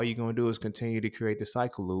 all you're going to do is continue to create the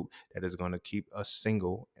cycle loop that is going to keep us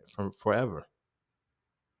single from forever.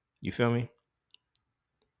 You feel me?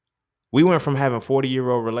 We went from having 40-year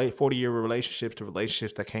relationships to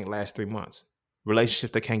relationships that can't last 3 months.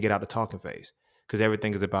 Relationships that can't get out the talking phase, because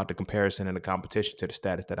everything is about the comparison and the competition to the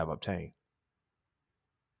status that I've obtained.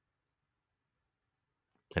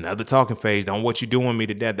 Another talking phase on what you're doing me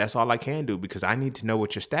to death. That's all I can do, because I need to know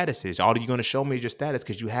what your status is. All you're going to show me is your status,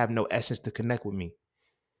 because you have no essence to connect with me.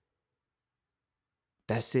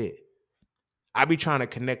 That's it. I be trying to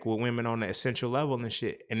connect with women on the essential level and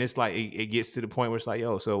shit. And it's like, it gets to the point where it's like,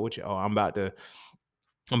 yo, so what you, I'm about to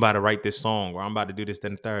write this song, or I'm about to do this,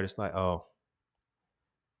 then the third. It's like, oh,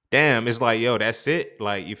 damn. It's like, yo, that's it.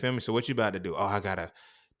 Like, you feel me? So what you about to do? Oh, I got to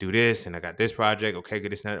do this, and I got this project. Okay,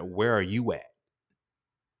 good. This and that. Where are you at?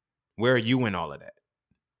 Where are you in all of that?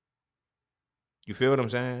 You feel what I'm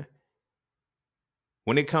saying?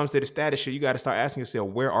 When it comes to the status shit, you got to start asking yourself,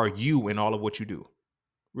 where are you in all of what you do?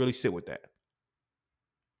 Really sit with that.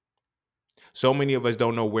 So many of us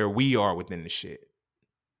don't know where we are within the shit.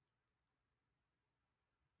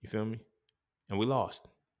 You feel me? And we lost.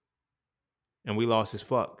 And we lost as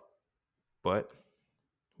fuck. But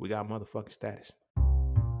we got motherfucking status.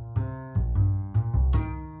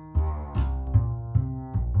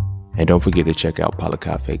 And don't forget to check out Pala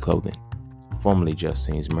Cafe Clothing, formerly Just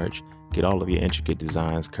Scenes merch. Get all of your intricate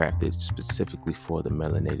designs crafted specifically for the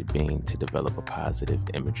melanated being to develop a positive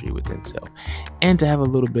imagery within self, and to have a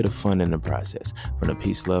little bit of fun in the process. From the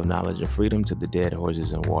peace, love, knowledge, and freedom to the dead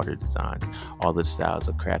horses and water designs, all of the styles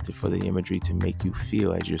are crafted for the imagery to make you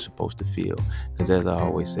feel as you're supposed to feel. Because as I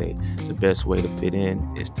always say, the best way to fit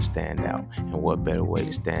in is to stand out. And what better way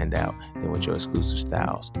to stand out than with your exclusive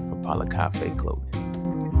styles from Pala Cafe Clothing.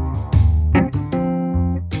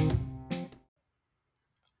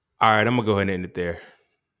 All right, I'm gonna go ahead and end it there.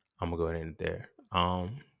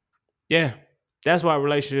 Yeah, that's why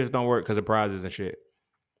relationships don't work, because of prizes and shit.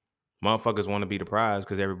 Motherfuckers want to be the prize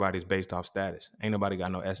because everybody's based off status. Ain't nobody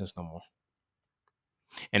got no essence no more.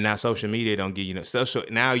 And now social media don't give you no social.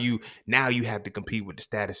 Now you have to compete with the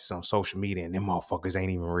statuses on social media, and them motherfuckers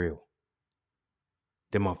ain't even real.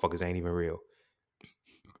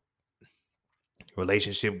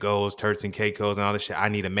 Relationship goals, Turks and Caicos, and all this shit. I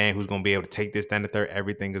need a man who's gonna be able to take this, down the third.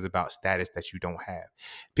 Everything is about status that you don't have.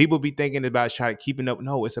 People be thinking about trying to keeping up.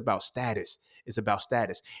 No, it's about status. It's about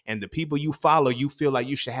status. And the people you follow, you feel like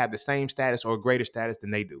you should have the same status or greater status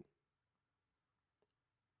than they do.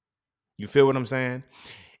 You feel what I'm saying?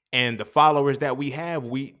 And the followers that we have,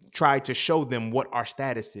 we try to show them what our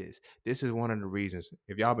status is. This is one of the reasons,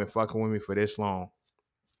 if y'all been fucking with me for this long,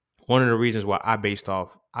 one of the reasons why I base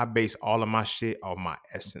all of my shit off my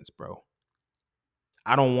essence, bro.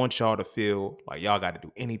 I don't want y'all to feel like y'all got to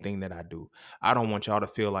do anything that I do. I don't want y'all to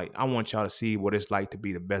feel like, I want y'all to see what it's like to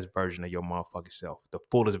be the best version of your motherfucking self, the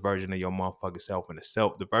fullest version of your motherfucking self, and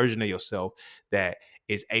the version of yourself that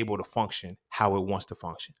is able to function how it wants to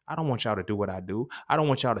function. I don't want y'all to do what I do. I don't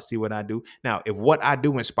want y'all to see what I do. Now, if what I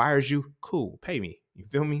do inspires you, cool, pay me. You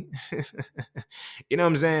feel me? You know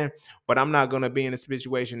what I'm saying? But I'm not going to be in a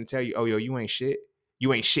situation to tell you, oh, yo, you ain't shit.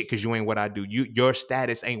 You ain't shit because you ain't what I do. Your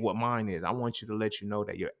status ain't what mine is. I want you to let you know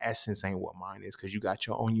that your essence ain't what mine is because you got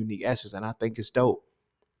your own unique essence. And I think it's dope.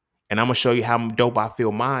 And I'm going to show you how dope I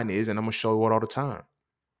feel mine is. And I'm going to show you it all the time.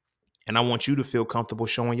 And I want you to feel comfortable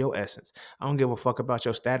showing your essence. I don't give a fuck about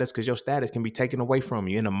your status because your status can be taken away from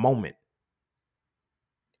you in a moment.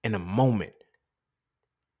 In a moment.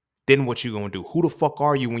 Then what you going to do? Who the fuck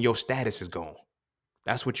are you when your status is gone?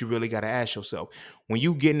 That's what you really got to ask yourself. When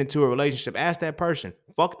you get into a relationship, ask that person,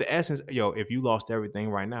 fuck the essence. Yo, if you lost everything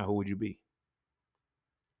right now, who would you be?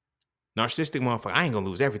 Narcissistic motherfucker, I ain't going to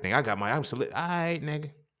lose everything. I got my, I'm solid. All right, nigga.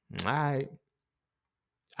 All right.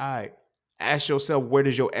 All right. Ask yourself, where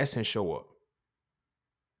does your essence show up?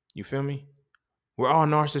 You feel me? We're all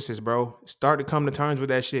narcissists, bro. Start to come to terms with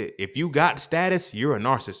that shit. If you got status, you're a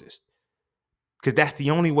narcissist. Because that's the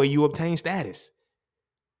only way you obtain status.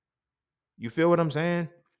 You feel what I'm saying?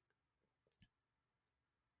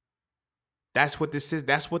 That's what this is.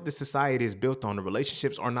 That's what the society is built on. The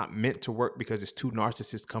relationships are not meant to work because it's two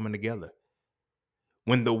narcissists coming together.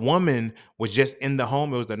 When the woman was just in the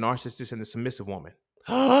home, it was the narcissist and the submissive woman.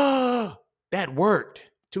 That worked.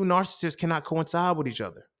 Two narcissists cannot coincide with each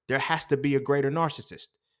other. There has to be a greater narcissist.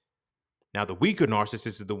 Now, the weaker narcissist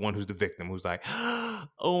is the one who's the victim, who's like,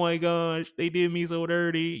 oh my gosh, they did me so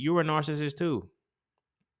dirty. You're a narcissist too.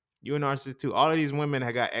 You're a narcissist too. All of these women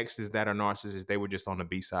have got exes that are narcissists. They were just on the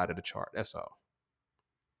B side of the chart. That's all.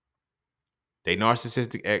 They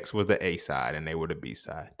narcissistic ex was the A side and they were the B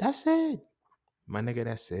side. That's it. My nigga,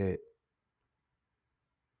 that's it.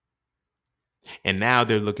 And now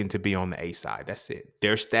they're looking to be on the A side. That's it.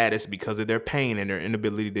 Their status, because of their pain and their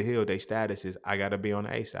inability to heal, their status is, I got to be on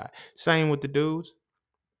the A side. Same with the dudes.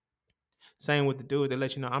 Same with the dudes. They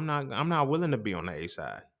let you know, I'm not willing to be on the A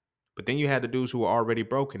side. But then you had the dudes who are already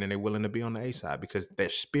broken and they're willing to be on the A side because their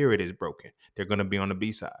spirit is broken. They're going to be on the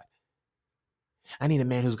B side. I need a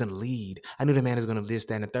man who's going to lead. I need a man who's going to this,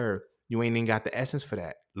 that, and the third. You ain't even got the essence for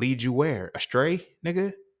that. Lead you where? Astray,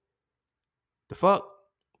 nigga? The fuck?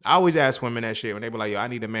 I always ask women that shit when they be like, yo, I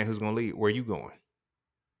need a man who's going to lead. Where you going?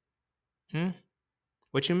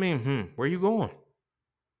 What you mean? Where you going?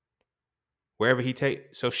 Wherever he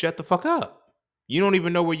take. So shut the fuck up. You don't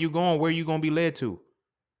even know where you going, where you going to be led to.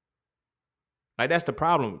 Like, that's the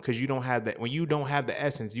problem, because you don't have that. When you don't have the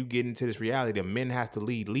essence, you get into this reality that men have to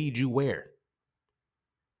lead. Lead you where?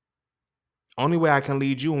 Only way I can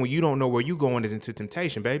lead you when you don't know where you going is into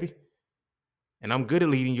temptation, baby. And I'm good at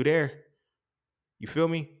leading you there. You feel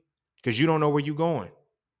me? Because you don't know where you going.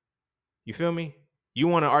 You feel me? You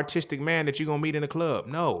want an artistic man that you're going to meet in a club.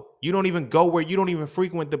 No, you don't even go where, you don't even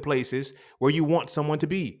frequent the places where you want someone to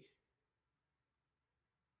be.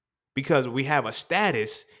 Because we have a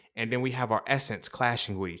status and then we have our essence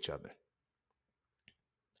clashing with each other.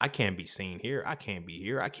 I can't be seen here. I can't be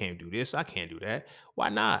here. I can't do this. I can't do that. Why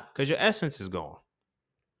not? Because your essence is gone.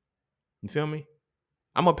 You feel me?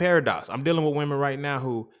 I'm a paradox. I'm dealing with women right now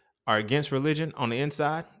who are against religion on the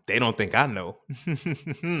inside. They don't think I know.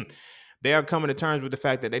 They are coming to terms with the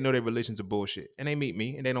fact that they know their religion's a bullshit. And they meet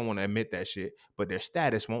me and they don't want to admit that shit. But their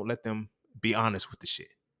status won't let them be honest with the shit.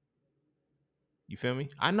 You feel me?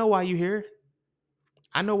 I know why you here.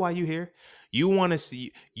 I know why you here. You want to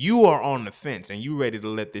see, you are on the fence and you ready to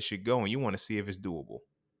let this shit go and you want to see if it's doable.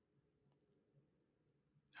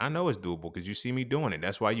 I know it's doable because you see me doing it.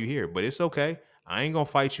 That's why you here. But it's okay. I ain't going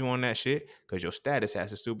to fight you on that shit because your status has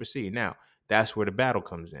to supersede. Now, that's where the battle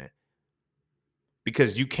comes in.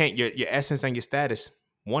 Because you can't, your essence and your status,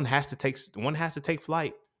 one has to take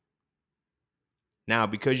flight. Now,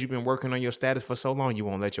 because you've been working on your status for so long, you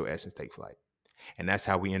won't let your essence take flight. And that's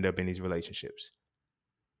how we end up in these relationships.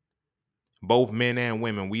 Both men and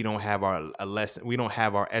women, we don't have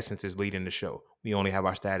our essences leading the show. We only have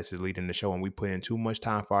our statuses leading the show, and we put in too much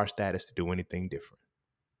time for our status to do anything different.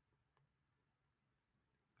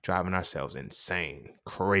 Driving ourselves insane,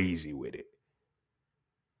 crazy with it.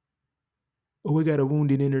 Oh, I got a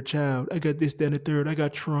wounded inner child. I got this, that, and the third. I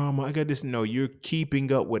got trauma. I got this. No, you're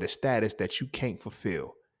keeping up with a status that you can't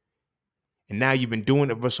fulfill. And now you've been doing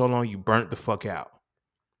it for so long, you burnt the fuck out.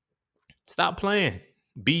 Stop playing.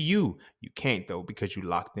 Be you. You can't, though, because you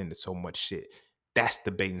locked into so much shit. That's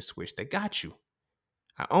the bait and switch that got you.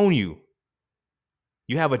 I own you.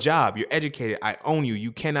 You have a job. You're educated. I own you.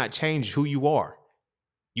 You cannot change who you are.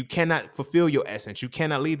 You cannot fulfill your essence. You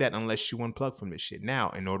cannot leave that unless you unplug from this shit.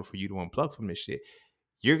 Now, in order for you to unplug from this shit,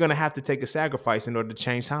 you're going to have to take a sacrifice in order to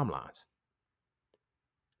change timelines,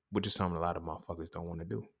 which is something a lot of motherfuckers don't want to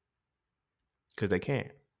do because they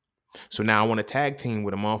can't. So now I want to tag team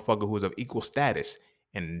with a motherfucker who is of equal status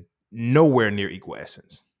and nowhere near equal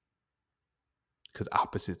essence. Because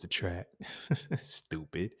opposites attract.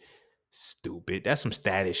 Stupid. Stupid. That's some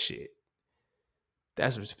status shit.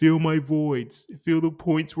 That's just fill my voids. Fill the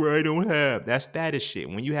points where I don't have. That's status shit.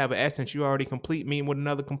 When you have an essence, you already complete meeting with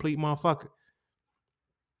another complete motherfucker.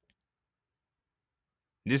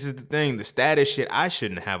 This is the thing. The status shit, I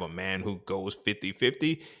shouldn't have a man who goes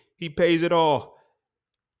 50-50. He pays it all.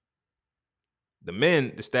 The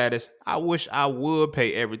men, the status, I wish I would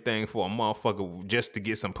pay everything for a motherfucker just to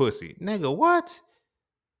get some pussy. Nigga, what?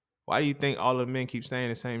 Why do you think all of the men keep saying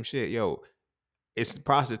the same shit? Yo, it's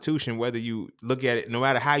prostitution, whether you look at it, no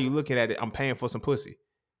matter how you looking at it, I'm paying for some pussy.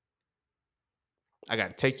 I got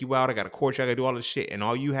to take you out. I got to court you. I got to do all this shit. And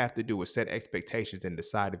all you have to do is set expectations and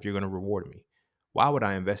decide if you're going to reward me. Why would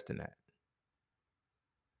I invest in that?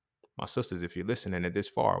 My sisters, if you're listening at this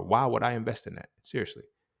far, why would I invest in that? Seriously.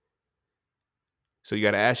 So you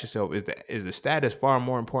got to ask yourself, is the status far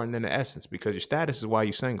more important than the essence? Because your status is why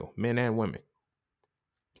you're single, men and women.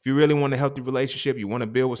 If you really want a healthy relationship, you want to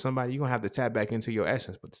build with somebody, you're going to have to tap back into your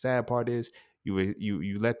essence. But the sad part is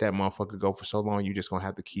you let that motherfucker go for so long, you're just going to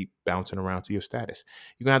have to keep bouncing around to your status.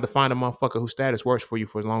 You're going to have to find a motherfucker whose status works for you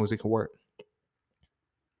for as long as it can work.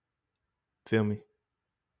 Feel me?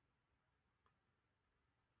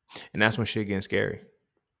 And that's when shit getting scary.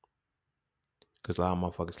 Because a lot of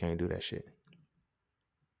motherfuckers can't do that shit.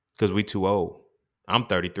 Because we too old. I'm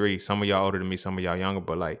 33. Some of y'all older than me, some of y'all younger,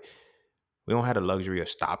 but like, we don't have the luxury of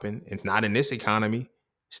stopping. It's not in this economy.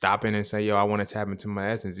 Stopping and say, yo, I want to tap into my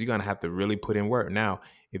essence. You're going to have to really put in work. Now,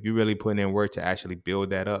 if you're really putting in work to actually build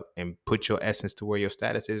that up and put your essence to where your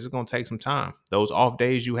status is, it's going to take some time. Those off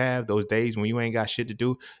days you have, those days when you ain't got shit to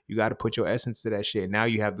do, you got to put your essence to that shit. Now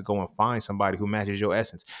you have to go and find somebody who matches your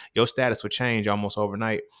essence. Your status will change almost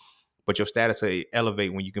overnight, but your status will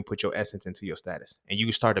elevate when you can put your essence into your status. And you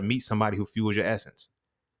can start to meet somebody who fuels your essence.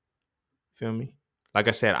 Feel me? Like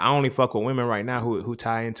I said, I only fuck with women right now who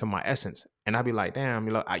tie into my essence. And I be like, damn,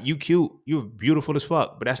 you cute. You're beautiful as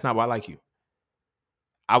fuck, but that's not why I like you.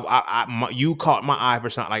 You caught my eye for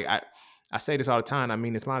something. Like I say this all the time. I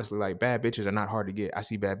mean this honestly. Like, bad bitches are not hard to get. I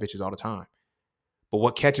see bad bitches all the time. But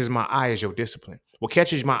what catches my eye is your discipline. What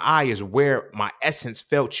catches my eye is where my essence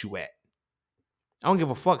felt you at. I don't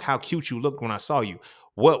give a fuck how cute you looked when I saw you.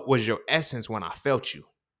 What was your essence when I felt you?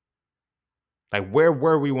 Like, where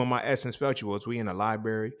were we when my essence felt you? Was we in a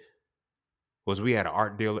library? Was we at an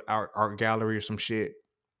art gallery or some shit?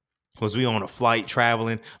 Was we on a flight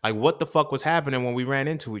traveling? Like, what the fuck was happening when we ran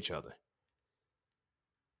into each other?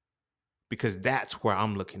 Because that's where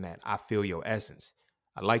I'm looking at. I feel your essence.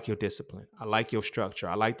 I like your discipline. I like your structure.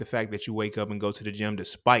 I like the fact that you wake up and go to the gym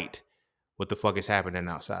despite what the fuck is happening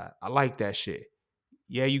outside. I like that shit.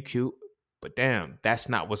 Yeah, you cute, but damn, that's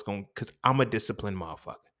not what's going, because I'm a disciplined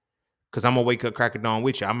motherfucker. Because I'm going to wake up crack of dawn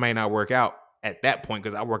with you. I may not work out at that point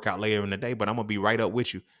because I work out later in the day, but I'm going to be right up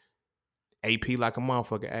with you. AP like a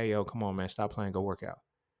motherfucker. Hey, yo, come on, man. Stop playing. Go work out.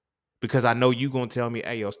 Because I know you going to tell me,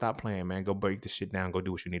 hey, yo, stop playing, man. Go break this shit down. Go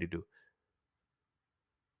do what you need to do.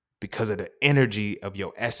 Because of the energy of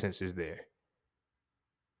your essence is there.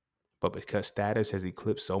 But because status has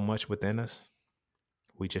eclipsed so much within us,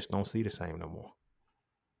 we just don't see the same no more.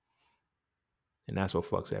 And that's what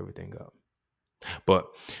fucks everything up. But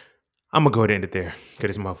I'm going to go ahead and end it there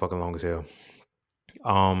because this motherfucker long as hell.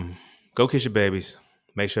 Go kiss your babies.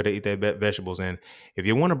 Make sure they eat their vegetables. And if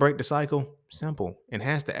you want to break the cycle, simple.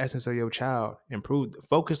 Enhance the essence of your child.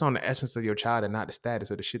 Focus on the essence of your child and not the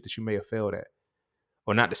status of the shit that you may have failed at.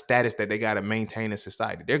 Or not the status that they got to maintain in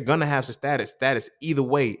society. They're going to have some status either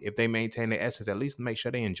way. If they maintain their essence, at least make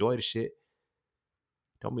sure they enjoy the shit.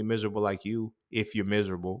 Don't be miserable like you if you're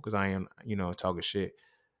miserable, because I am, talking shit.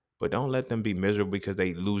 But don't let them be miserable because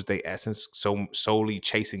they lose their essence solely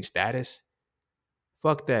chasing status.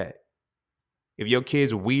 Fuck that. If your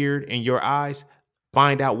kid's weird in your eyes,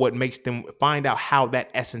 find out how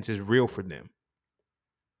that essence is real for them.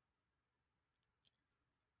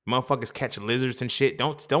 Motherfuckers catch lizards and shit.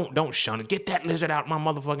 Don't shun it. Get that lizard out of my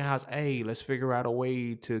motherfucking house. Hey, let's figure out a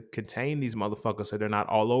way to contain these motherfuckers so they're not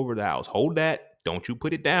all over the house. Hold that. Don't you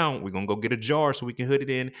put it down. We're going to go get a jar so we can hood it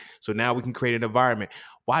in. So now we can create an environment.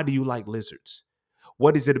 Why do you like lizards?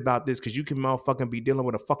 What is it about this? Because you can motherfucking be dealing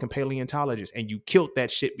with a fucking paleontologist and you killed that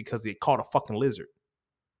shit because they caught a fucking lizard.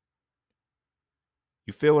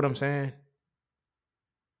 You feel what I'm saying?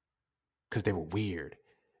 Because they were weird.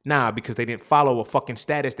 Nah, because they didn't follow a fucking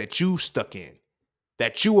status that you stuck in.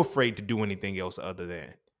 That you afraid to do anything else other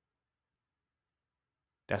than.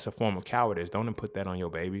 That's a form of cowardice. Don't put that on your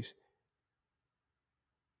babies.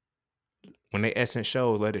 When they essence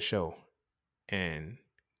shows, let it show. And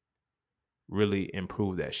really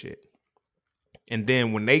improve that shit. And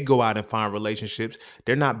then when they go out and find relationships,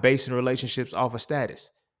 they're not basing relationships off of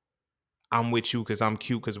status. I'm with you because I'm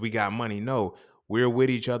cute because we got money. No, we're with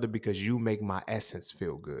each other because you make my essence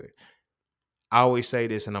feel good. I always say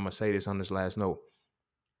this, and I'm going to say this on this last note.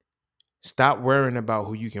 Stop worrying about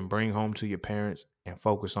who you can bring home to your parents and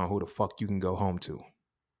focus on who the fuck you can go home to.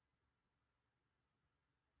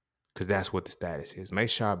 Because that's what the status is. Make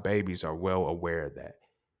sure our babies are well aware of that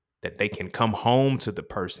they can come home to the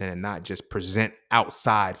person and not just present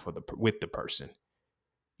outside with the person.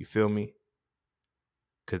 You feel me?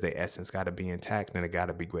 Because their essence got to be intact and it got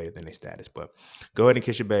to be greater than their status. But go ahead and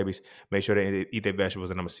kiss your babies. Make sure they eat their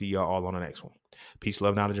vegetables, and I'm going to see y'all all on the next one. Peace,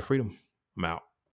 love, knowledge, and freedom. I'm out.